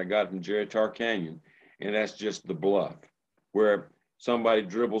emphasized, and I got it from Jerry Tarkanian, and that's just the bluff. Where somebody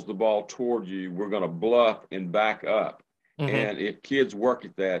dribbles the ball toward you, we're going to bluff and back up. Mm-hmm. And if kids work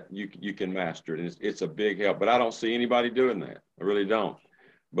at that, you can master it. It's a big help. But I don't see anybody doing that. I really don't.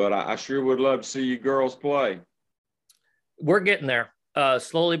 but I sure would love to see you girls play. We're getting there,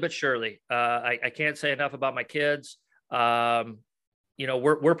 slowly but surely. I can't say enough about my kids. We're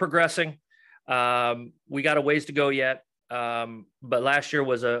progressing. We got a ways to go yet. But last year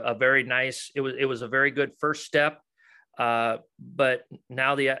was a very nice, it was a very good first step. But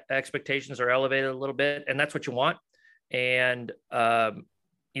now the expectations are elevated a little bit, and that's what you want. And,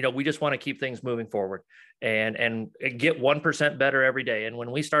 we just want to keep things moving forward and get 1% better every day. And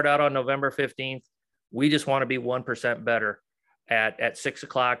when we start out on November 15th, we just want to be 1% better at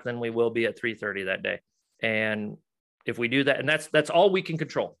 6:00 than we will be at 3:30 that day. And if we do that, and that's all we can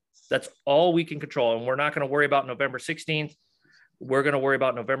control. That's all we can control. And we're not going to worry about November 16th. We're going to worry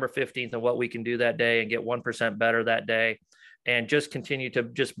about November 15th and what we can do that day and get 1% better that day and just continue to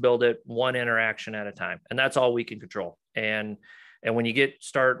just build it one interaction at a time. And that's all we can control. And when you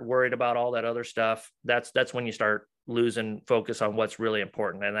start worried about all that other stuff, that's when you start losing focus on what's really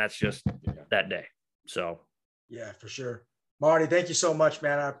important. And that's just that day. So. Yeah, for sure. Marty, thank you so much,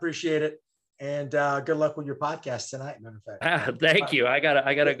 man. I appreciate it. And good luck with your podcast tonight, matter of fact. Thank you. I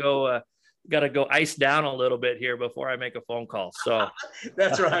gotta go ice down a little bit here before I make a phone call. So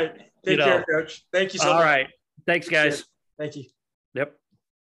that's right. Take care, Coach. Thank you so much. All right. Thanks, guys. Thank you. Yep.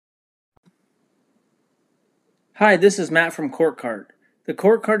 Hi, this is Matt from Court Cart. The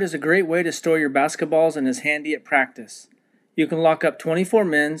Court Cart is a great way to store your basketballs and is handy at practice. You can lock up 24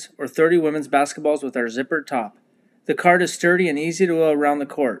 men's or 30 women's basketballs with our zippered top. The cart is sturdy and easy to roll around the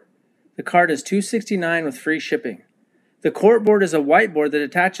court. The cart is $269 with free shipping. The court board is a whiteboard that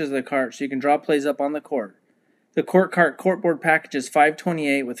attaches to the cart so you can draw plays up on the court. The Court Cart courtboard package is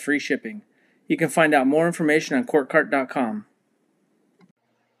 $528 with free shipping. You can find out more information on courtcart.com.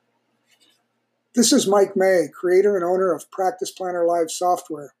 This is Mike May, creator and owner of Practice Planner Live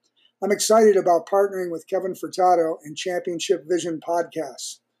software. I'm excited about partnering with Kevin Furtado and Championship Vision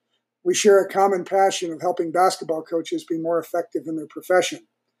podcasts. We share a common passion of helping basketball coaches be more effective in their profession.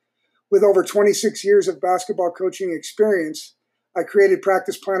 With over 26 years of basketball coaching experience, I created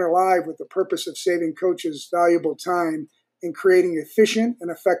Practice Planner Live with the purpose of saving coaches valuable time in creating efficient and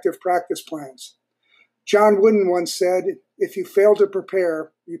effective practice plans. John Wooden once said, "If you fail to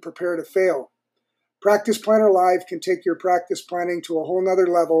prepare, you prepare to fail." Practice Planner Live can take your practice planning to a whole nother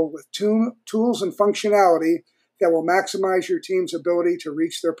level with tools and functionality that will maximize your team's ability to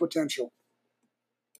reach their potential.